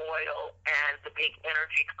big oil and the big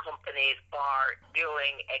energy companies are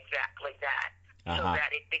doing exactly that. So that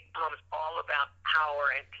it becomes all about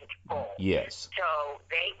power and control. Yes. So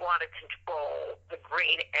they want to control the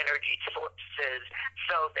green energy sources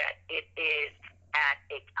so that it is at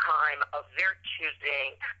a time of their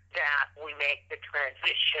choosing that we make the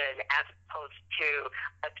transition, as opposed to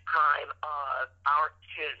a time of our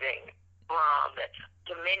choosing. From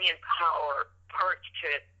Dominion Power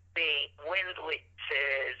purchased the wind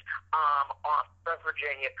leases off the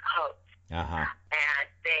Virginia coast. And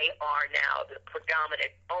they are now the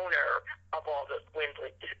predominant owner of all those wind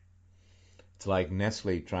leases. It's like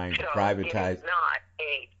Nestle trying to privatize. It is not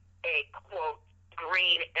a quote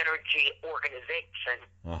green energy organization.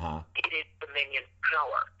 It is Dominion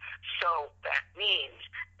Power. So that means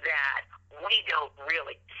that we don't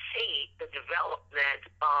really see the development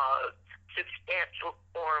of substantial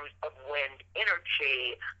forms of wind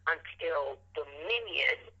energy until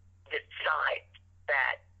Dominion decides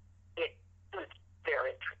that it suits their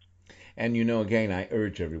interest. And again, I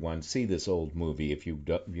urge everyone, see this old movie. If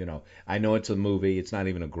I know it's a movie. It's not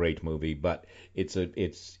even a great movie, but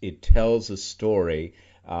it tells a story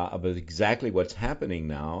about exactly what's happening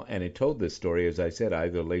now. And it told this story, as I said,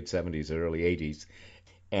 either late 70s or early 80s.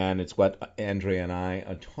 And it's what Andrea and I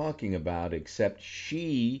are talking about, except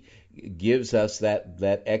she gives us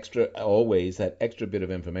that extra bit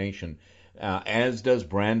of information, as does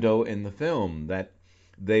Brando in the film, that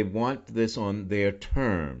they want this on their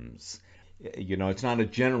terms. It's not a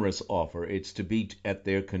generous offer. It's to be at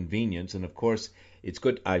their convenience. And, of course, it's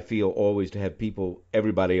good, I feel, always to have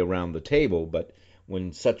everybody around the table. But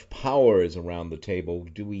when such power is around the table,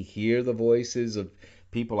 do we hear the voices of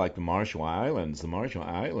people like the Marshall Islands? The Marshall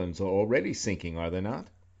Islands are already sinking, are they not?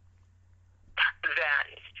 That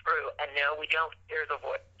is true. And no, we don't hear the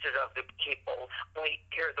voices of the people. We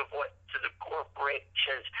hear the voices of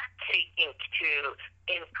corporations seeking to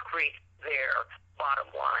increase their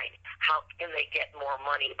bottom line. How can they get more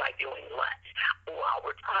money by doing less? While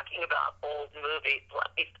we're talking about old movies,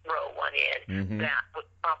 let me throw one in that was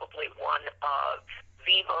probably one of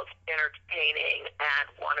the most entertaining and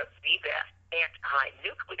one of the best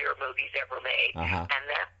anti-nuclear movies ever made, and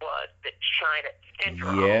that was The China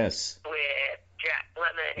Syndrome. Yes. With Jack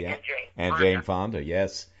Lemmon and Jane Fonda. And Jane Fonda,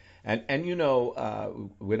 yes. And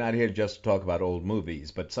we're not here just to talk about old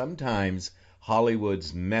movies, but sometimes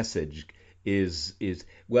Hollywood's message is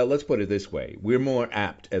well, let's put it this way. We're more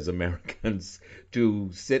apt as Americans to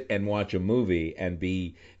sit and watch a movie and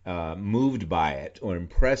be moved by it or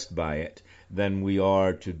impressed by it than we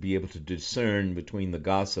are to be able to discern between the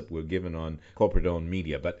gossip we're given on corporate-owned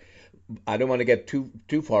media. But I don't want to get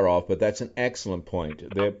too far off, but that's an excellent point.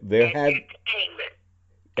 There have entertainment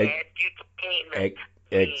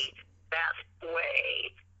the best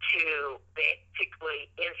way to basically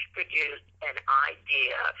introduce an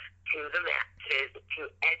idea to the masses, to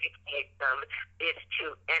educate them, is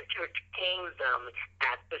to entertain them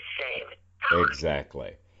at the same time.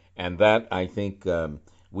 Exactly. And that, I think,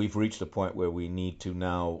 we've reached a point where we need to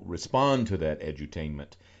now respond to that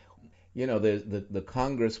edutainment. You know, the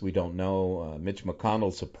Congress, we don't know. Mitch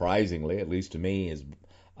McConnell, surprisingly, at least to me, has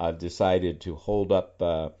decided to hold up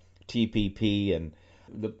TPP. And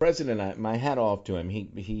the president, my hat off to him.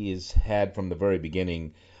 He has had from the very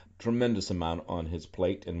beginning tremendous amount on his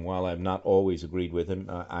plate. And while I've not always agreed with him,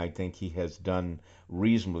 I think he has done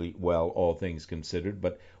reasonably well, all things considered.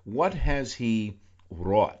 But what has he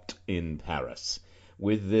wrought in Paris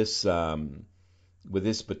with this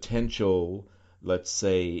potential, let's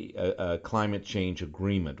say, a climate change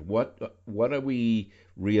agreement? What are we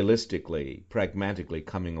realistically, pragmatically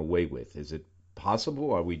coming away with? Is it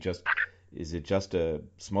possible? Is it just a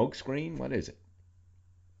smokescreen? What is it?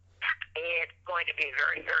 It's going to be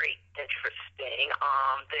very, very interesting.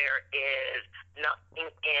 There is nothing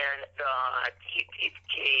in the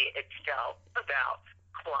TPP itself about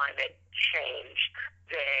climate change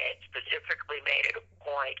that specifically made it a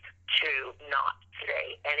point to not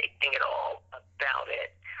say anything at all about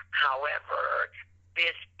it. However,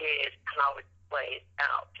 this is how it plays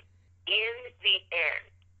out. In the end,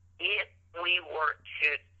 if we were to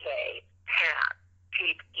say pass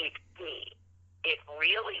TPP, it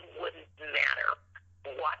really wouldn't matter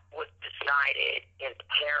what was decided in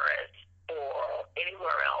Paris or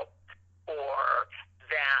anywhere else for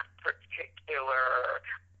that particular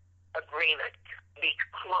agreement,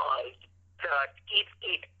 because the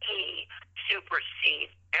TPP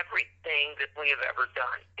supersedes everything that we have ever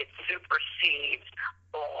done. It supersedes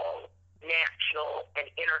all national and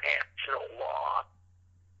international law.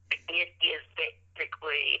 It is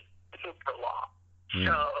basically super law.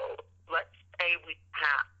 So let's say we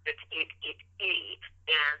pass the TPP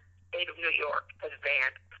and the state of New York has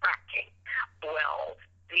banned fracking. Well,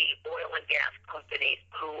 the oil and gas companies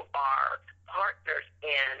who are partners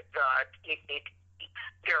in the TPP,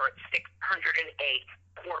 there are 608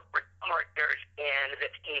 corporate partners in the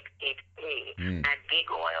TPP, and big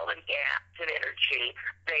oil and gas and energy,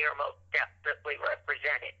 they are most definitely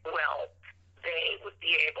represented. Well, they would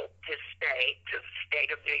be able to say to the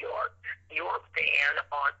state of New York, your ban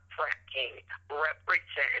on fracking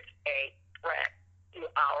represents a threat to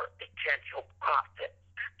our potential profits.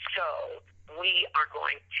 So we are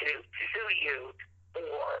going to sue you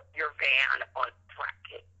for your ban on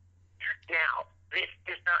fracking. Now, this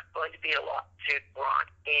is not going to be a lawsuit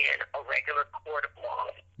brought in a regular court of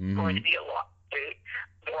law. It's going to be a lawsuit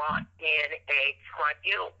brought in a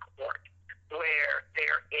tribunal court where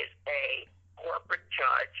there is a corporate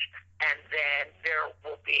judge, and then there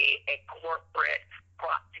will be a corporate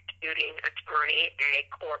prosecuting attorney and a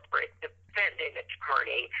corporate defending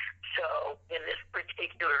attorney. So in this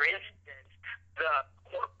particular instance, the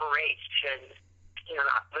corporations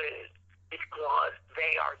cannot lose because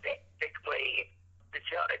they are basically the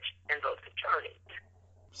judge and those attorneys.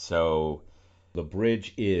 So the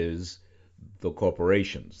bridge is the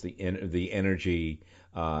corporations, the energy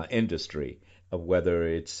industry, whether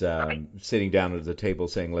it's sitting down at the table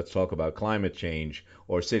saying, let's talk about climate change,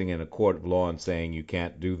 or sitting in a court of law and saying you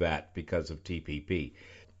can't do that because of TPP.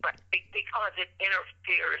 But because it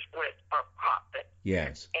interferes with our profit.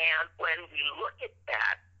 Yes. And when we look at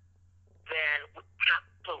that, then we have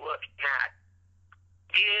to look at,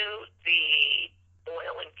 do the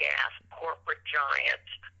oil and gas corporate giants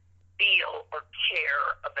feel or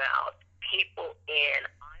care about people in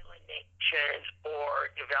island nations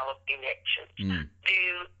or developing nations? Do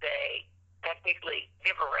they technically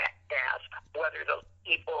give a rat's ass whether those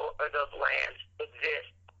people or those lands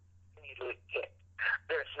exist?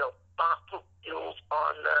 There's no fossil fuels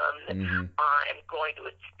on them. I'm going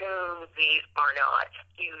to assume these are not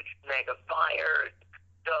huge mega fires,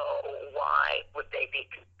 so why would they be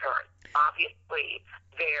concerned? Obviously,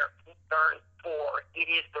 they're concerned for it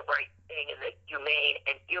is the right thing and the humane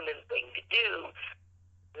and human thing to do.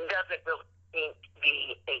 Doesn't really seem to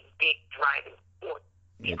be a big driving force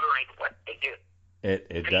behind what they do.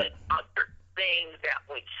 The other thing that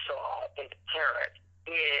we saw in Paris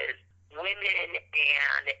is women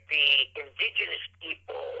and the indigenous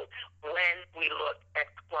people, when we look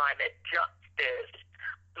at climate justice,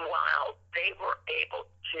 while they were able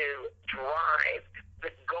to drive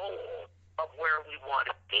the goal of where we want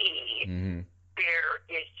to be, there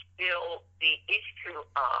is still the issue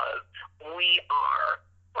of we are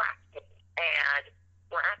fracking, and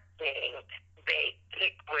fracking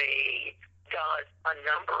basically does a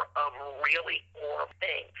number of really horrible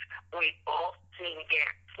things. We've all seen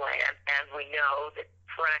Gasland, and we know that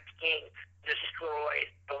fracking destroys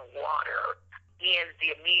the water in the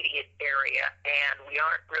immediate area, and we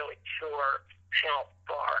aren't really sure how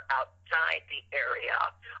far outside the area.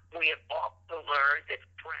 We have also learned that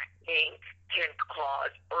fracking can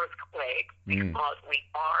cause earthquakes because we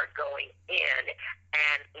are going in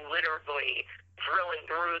and literally drilling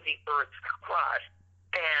through the Earth's crust.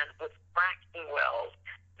 And with fracking wells,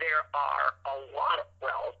 there are a lot of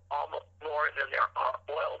wells, almost more than there are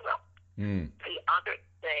oil wells. The other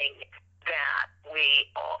thing that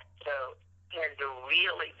we also tend to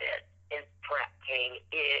really miss in fracking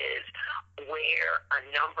is where a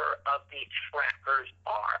number of these frackers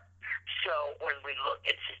are. So when we look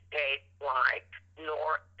at states like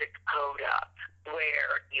North Dakota,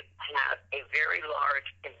 where you have a very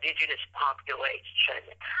large indigenous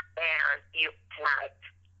population and you have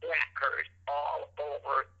frackers all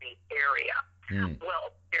over the area,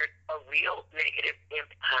 well, there's a real negative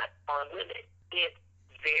impact on women. It's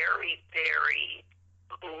very, very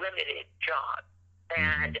limited jobs.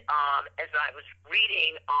 And as I was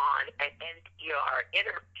reading on an NPR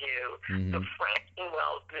interview, the fracking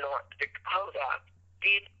wells in North Dakota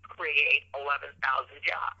did create 11,000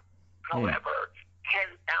 jobs. However,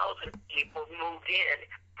 10,000 people moved in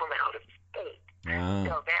from out of state.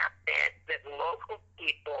 So that meant that local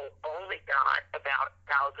people only got about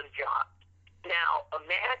 1,000 jobs. Now,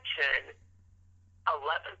 imagine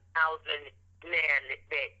 11,000 men,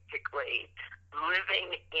 basically,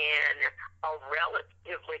 living in a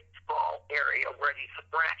relatively small area where these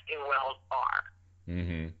fracking wells are.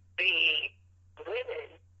 The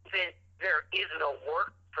women, since there is no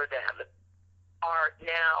work for them, are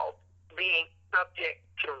now being subject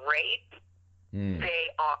to rape. They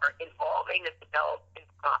are involving themselves in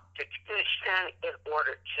prostitution in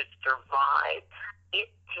order to survive. It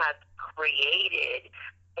has created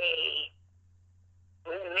a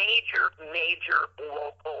major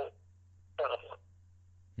local problem.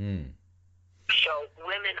 So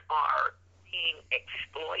women are being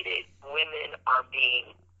exploited. Women are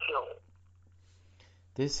being killed.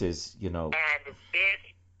 This is, And this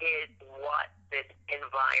is what this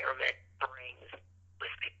environment brings with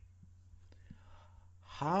it.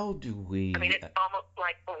 How do we... I mean, it's almost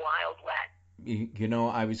like the Wild West.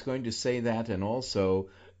 I was going to say that, and also,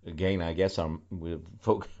 again, I guess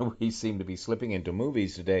we seem to be slipping into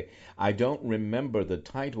movies today. I don't remember the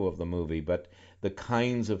title of the movie, but the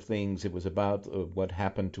kinds of things, it was about what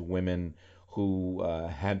happened to women who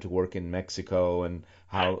had to work in Mexico and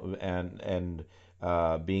how and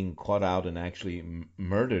being caught out and actually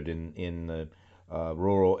murdered in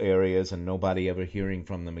rural areas and nobody ever hearing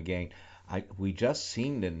from them again. We just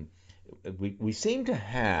seemed we seem to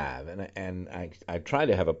have, and I try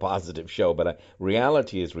to have a positive show, but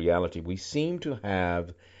reality is reality. We seem to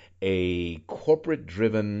have a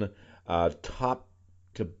corporate-driven,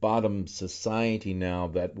 top-to-bottom society now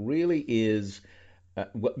that really is,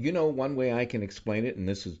 one way I can explain it, and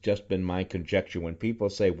this has just been my conjecture, when people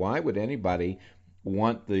say, why would anybody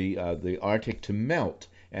want the Arctic to melt?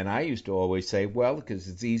 And I used to always say, well, because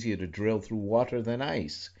it's easier to drill through water than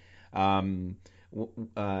ice.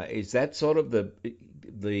 Is that sort of the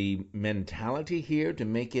mentality here to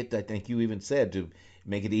make it, I think you even said, to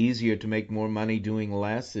make it easier to make more money doing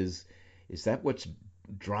less? Is that what's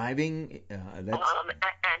driving? And that's a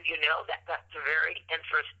very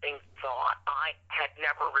interesting thought. I had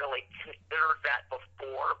never really considered that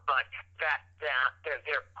before, but that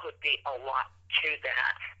there could be a lot to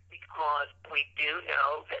that, because we do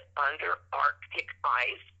know that under Arctic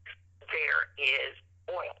ice there is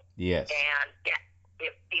oil. Yes. And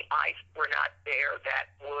if the ice were not there, that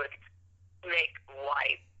would make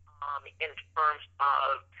life, in terms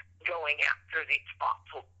of going after these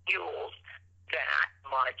fossil fuels, that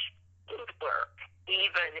much simpler,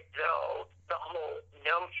 even though the whole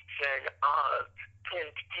notion of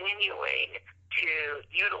continuing to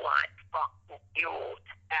utilize fossil fuels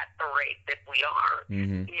at the rate that we are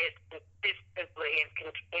is consistently and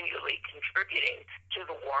continually contributing to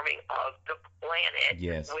the warming of the planet,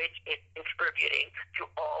 which is contributing to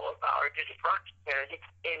all of our destruction,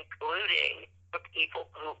 including the people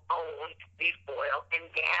who own these oil and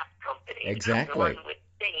gas companies. Exactly. One would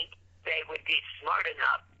think they would be smart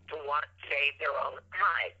enough to want to save their own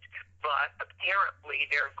lives, but apparently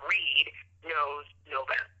their greed knows no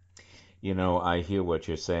better. I hear what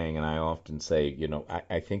you're saying, and I often say,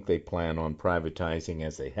 I think they plan on privatizing,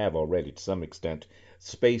 as they have already to some extent,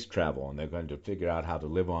 space travel, and they're going to figure out how to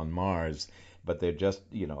live on Mars. But they're just,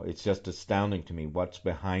 it's just astounding to me what's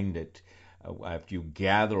behind it. If you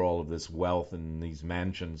gather all of this wealth and these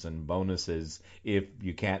mansions and bonuses, if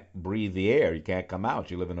you can't breathe the air, you can't come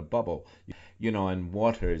out, you live in a bubble. And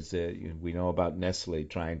waters, we know about Nestle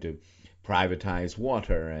trying to privatized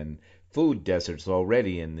water and food deserts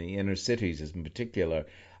already in the inner cities in particular.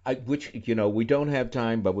 Which, we don't have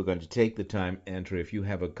time, but we're going to take the time. Andrea, if you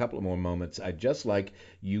have a couple of more moments, I'd just like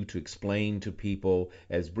you to explain to people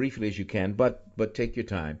as briefly as you can, but take your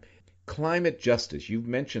time. Climate justice, you've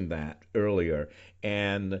mentioned that earlier,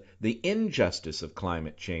 and the injustice of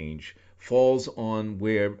climate change falls on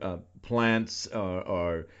where plants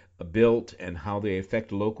are built and how they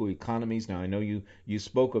affect local economies. Now, I know you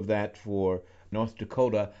spoke of that for North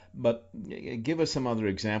Dakota, but give us some other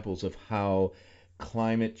examples of how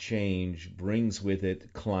climate change brings with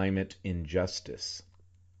it climate injustice.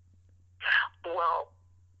 Well,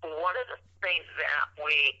 one of the things that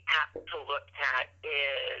we have to look at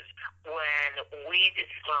is when we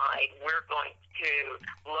decide we're going to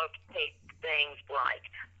locate things like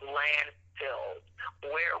landfills,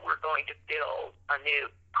 where we're going to build a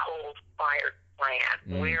new coal-fired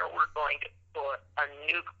plant, where we're going to put a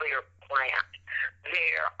nuclear plant.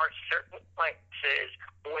 There are certain places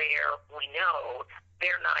where we know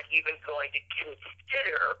they're not even going to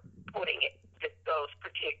consider putting those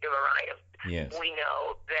particular items. Yes. We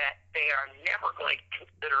know that they are never going to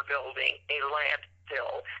consider building a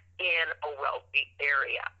landfill in a wealthy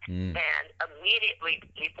area. And immediately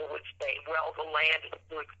people would say, well, the land is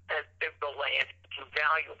too expensive, the land is too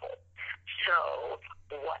valuable. So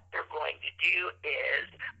what they're going to do is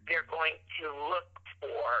they're going to look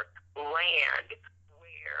for land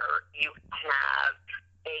where you have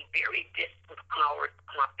a very disempowered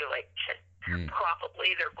population.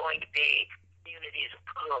 Probably they're going to be communities of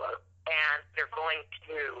color, and they're going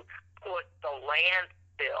to put the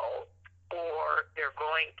landfill, or they're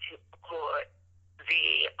going to put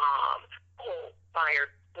the coal-fired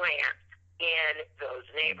plant in those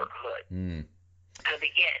neighborhoods. And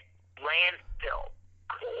again, landfill,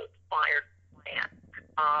 coal-fired plant.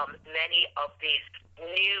 Many of these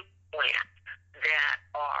new plants that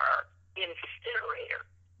are incinerators,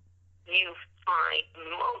 you find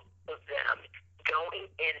most of them going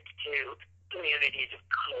into communities of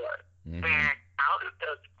color. And out of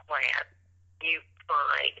those plants, you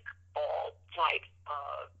find all types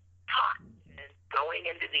of toxins going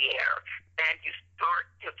into the air, and you start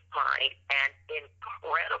to find an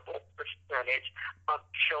incredible percentage of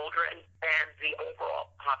children and the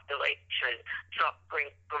overall population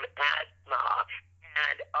suffering from asthma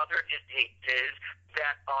and other diseases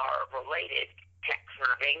that are related to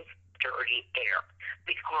having dirty air,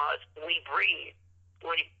 because we breathe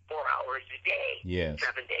 24 hours a day, Yes.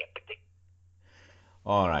 7 days a week.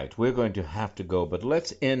 All right, we're going to have to go, but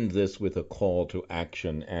let's end this with a call to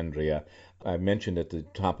action, Andrea. I mentioned at the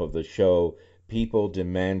top of the show,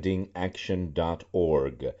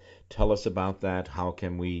 peopledemandingaction.org. Tell us about that. How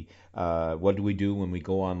can we, what do we do when we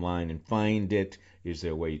go online and find it? Is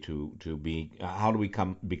there a way to be, how do we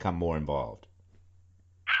become more involved?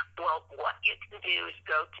 Well, what you can do is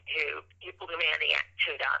go to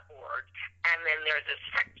peopledemandingaction.org, and then there's a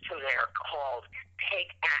section there called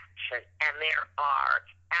Take Action, and there are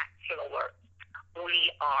action alerts.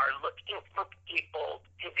 We are looking for people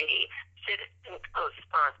to be citizen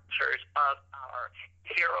co-sponsors of our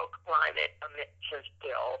zero climate emissions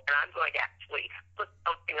bill, and I'm going to actually put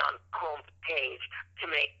something on the home page to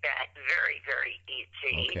make that very, very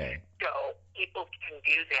easy. Okay. So people can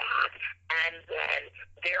do that, and then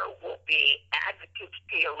there will be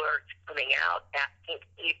advocacy alerts coming out asking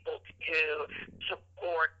people to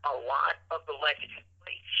support a lot of the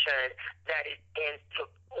legislation that is in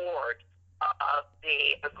support of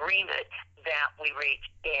the agreement that we reached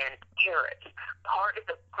in Paris. Part of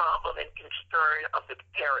the problem and concern of the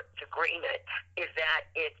Paris Agreement is that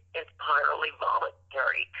it's entirely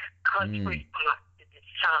voluntary. Countries have to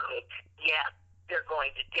decide, yes, they're going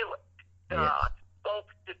to do it.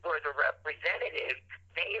 Folks that were the representatives,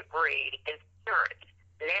 they agreed in Paris.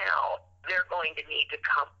 Now they're going to need to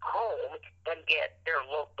come home and get their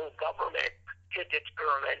local government to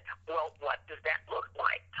determine, well, what does that look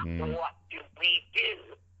like? What do we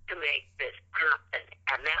do to make this happen?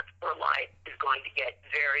 And that's where life is going to get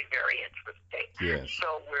very, very interesting. Yes.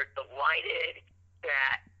 So we're delighted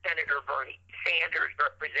that Senator Bernie Sanders,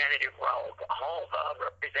 Representative Raul Grijalva,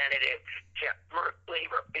 Representative Jeff Merkley,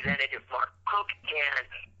 Representative Mark Pocan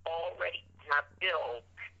already have bills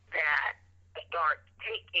that start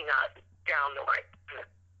taking us down the right path.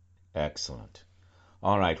 Excellent.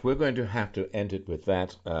 All right, we're going to have to end it with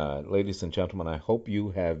that. Ladies and gentlemen, I hope you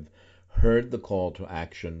have heard the call to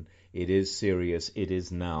action. It is serious. It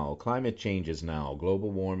is now. Climate change is now. Global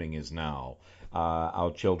warming is now.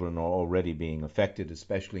 Our children are already being affected,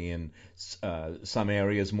 especially in some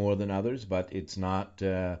areas more than others, but it's not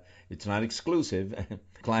It's not exclusive.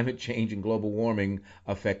 Climate change and global warming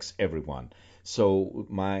affects everyone. So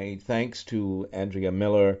my thanks to Andrea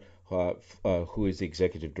Miller, who is the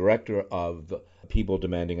executive director of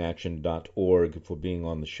peopledemandingaction.org, for being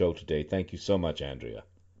on the show today. Thank you so much, Andrea.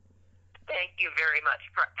 Thank you very much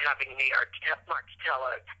for having me,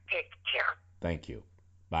 Marcella. Take care. Thank you.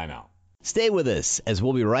 Bye now. Stay with us, as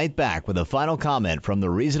we'll be right back with a final comment from the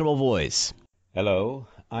Reasonable Voice. Hello,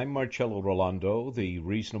 I'm Marcello Rolando, the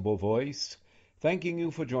Reasonable Voice, thanking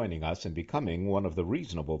you for joining us and becoming one of the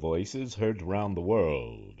reasonable voices heard around the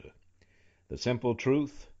world. The simple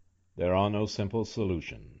truth: there are no simple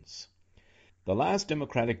solutions. The last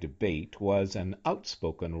Democratic debate was an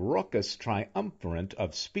outspoken, raucous triumvirate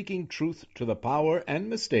of speaking truth to the power and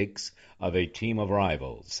mistakes of a team of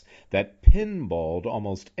rivals that pinballed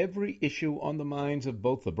almost every issue on the minds of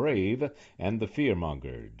both the brave and the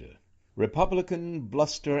fear-mongered. Republican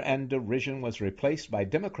bluster and derision was replaced by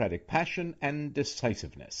Democratic passion and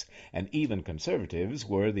decisiveness, and even conservatives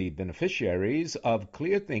were the beneficiaries of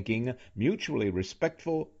clear-thinking, mutually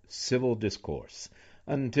respectful civil discourse,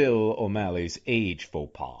 until O'Malley's age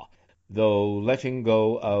faux pas, though letting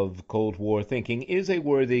go of Cold War thinking is a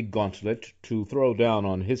worthy gauntlet to throw down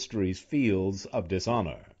on history's fields of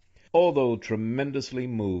dishonor. Although tremendously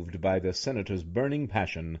moved by the senator's burning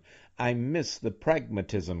passion, I miss the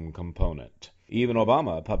pragmatism component. Even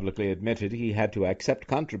Obama publicly admitted he had to accept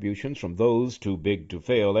contributions from those too big to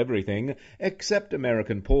fail everything except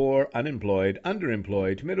American poor, unemployed,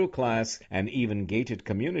 underemployed, middle class, and even gated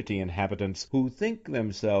community inhabitants who think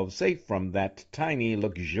themselves safe from that tiny,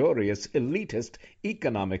 luxurious, elitist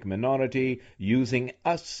economic minority using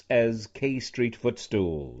us as K Street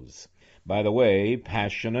footstools. By the way,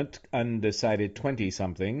 passionate, undecided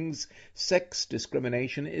 20-somethings, sex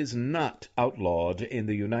discrimination is not outlawed in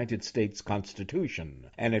the United States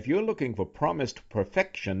Constitution. And if you're looking for promised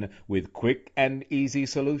perfection with quick and easy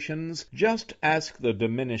solutions, just ask the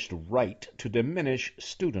diminished right to diminish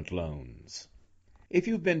student loans. If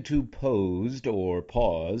you've been too posed or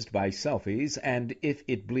paused by selfies, and if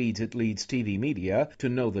it bleeds it leads TV media to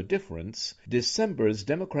know the difference, December's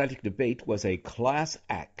Democratic debate was a class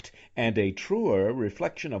act and a truer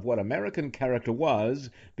reflection of what American character was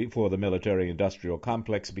before the military-industrial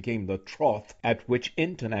complex became the trough at which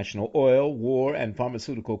international oil, war, and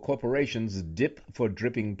pharmaceutical corporations dip for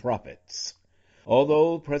dripping profits.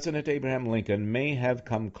 Although President Abraham Lincoln may have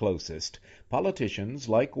come closest, politicians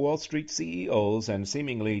like Wall Street CEOs and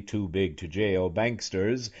seemingly too-big-to-jail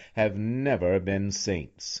banksters have never been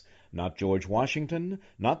saints. Not George Washington,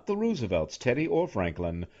 not the Roosevelts, Teddy or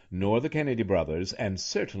Franklin, nor the Kennedy brothers, and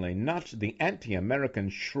certainly not the anti-American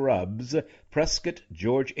shrubs Prescott,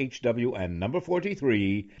 George H.W., and number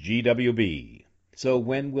 43, GWB. So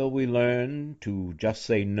when will we learn to just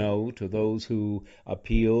say no to those who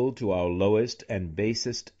appeal to our lowest and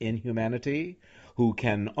basest inhumanity, who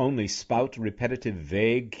can only spout repetitive,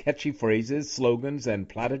 vague, catchy phrases, slogans, and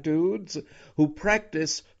platitudes, who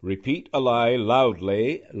practice repeat a lie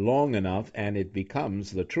loudly long enough and it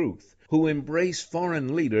becomes the truth, who embrace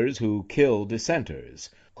foreign leaders who kill dissenters,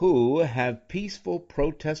 who have peaceful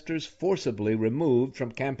protesters forcibly removed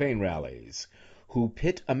from campaign rallies, who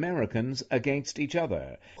pit Americans against each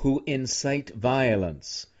other, who incite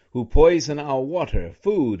violence, who poison our water,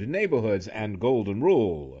 food, neighborhoods, and golden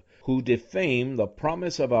rule, who defame the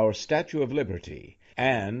promise of our Statue of Liberty,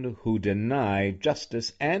 and who deny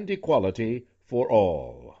justice and equality for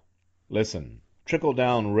all. Listen,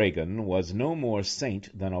 trickle-down Reagan was no more saint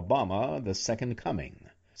than Obama, the second coming.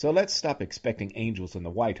 So let's stop expecting angels in the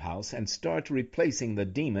White House and start replacing the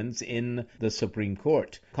demons in the Supreme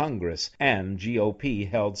Court, Congress, and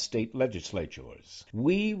GOP-held state legislatures.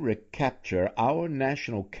 We recapture our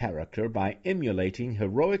national character by emulating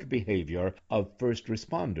heroic behavior of first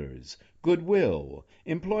responders, goodwill,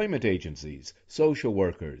 employment agencies, social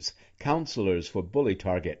workers, counselors for bully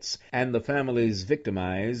targets, and the families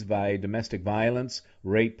victimized by domestic violence,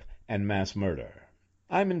 rape, and mass murder.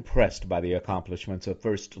 I'm impressed by the accomplishments of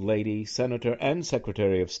First Lady, Senator, and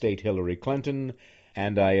Secretary of State Hillary Clinton,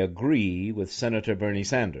 and I agree with Senator Bernie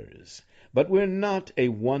Sanders. But we're not a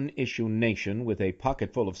one-issue nation with a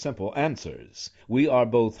pocket full of simple answers. We are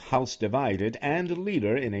both house-divided and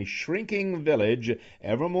leader in a shrinking village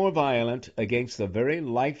ever more violent against the very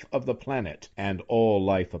life of the planet and all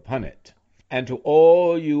life upon it. And to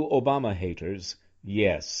all you Obama haters,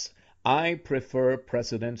 yes, I prefer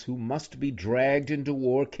presidents who must be dragged into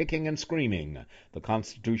war kicking and screaming. The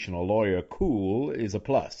constitutional lawyer cool is a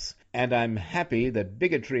plus. And I'm happy that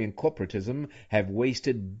bigotry and corporatism have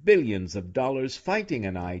wasted billions of dollars fighting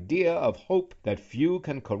an idea of hope that few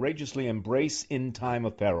can courageously embrace in time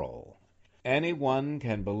of peril. Anyone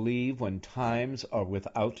can believe when times are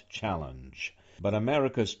without challenge. But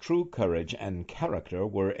America's true courage and character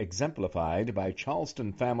were exemplified by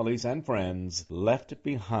Charleston families and friends left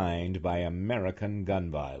behind by American gun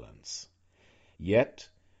violence. Yet,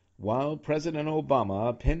 while President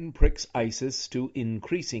Obama pinpricks ISIS to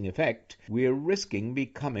increasing effect, we're risking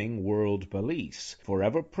becoming world police,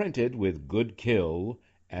 forever printed with good kill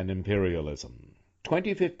and imperialism.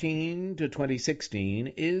 2015 to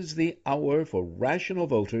 2016 is the hour for rational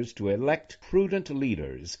voters to elect prudent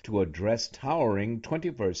leaders to address towering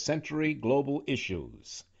 21st century global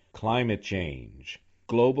issues: climate change,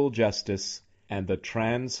 global justice, and the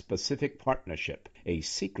Trans-Pacific Partnership, a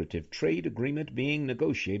secretive trade agreement being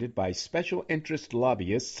negotiated by special interest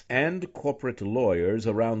lobbyists and corporate lawyers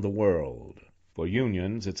around the world. For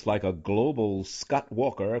unions, it's like a global Scott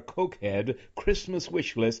Walker cokehead Christmas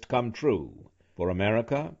wish list come true. For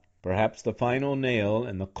America, perhaps the final nail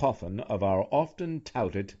in the coffin of our often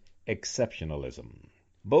touted exceptionalism.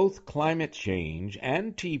 Both climate change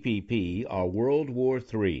and TPP are World War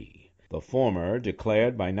III, the former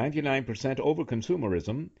declared by 99%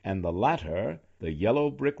 overconsumerism, and the latter the yellow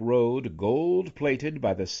brick road gold-plated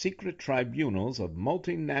by the secret tribunals of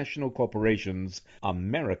multinational corporations,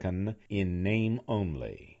 American in name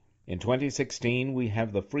only. In 2016, we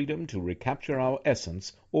have the freedom to recapture our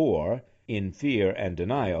essence, or in fear and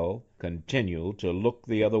denial, continue to look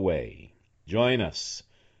the other way. Join us.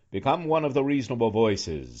 Become one of the reasonable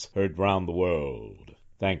voices heard round the world.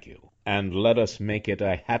 Thank you. And let us make it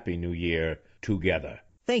a happy new year together.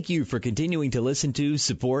 Thank you for continuing to listen to,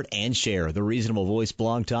 support, and share the Reasonable Voice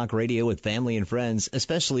Blog Talk Radio with family and friends,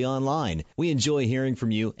 especially online. We enjoy hearing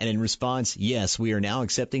from you, and in response, yes, we are now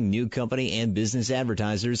accepting new company and business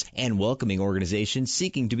advertisers and welcoming organizations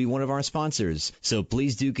seeking to be one of our sponsors. So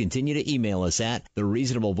please do continue to email us at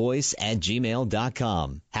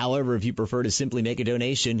thereasonablevoice@gmail.com. However, if you prefer to simply make a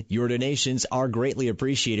donation, your donations are greatly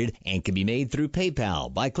appreciated and can be made through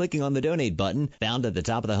PayPal by clicking on the donate button found at the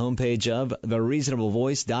top of the homepage of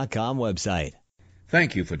thereasonablevoice.com website.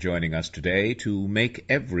 Thank you for joining us today to make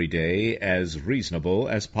every day as reasonable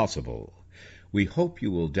as possible. We hope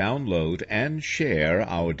you will download and share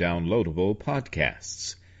our downloadable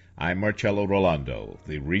podcasts. I'm Marcello Rolando,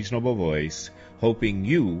 the Reasonable Voice, hoping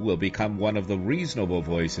you will become one of the reasonable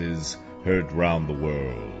voices heard round the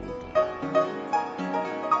world.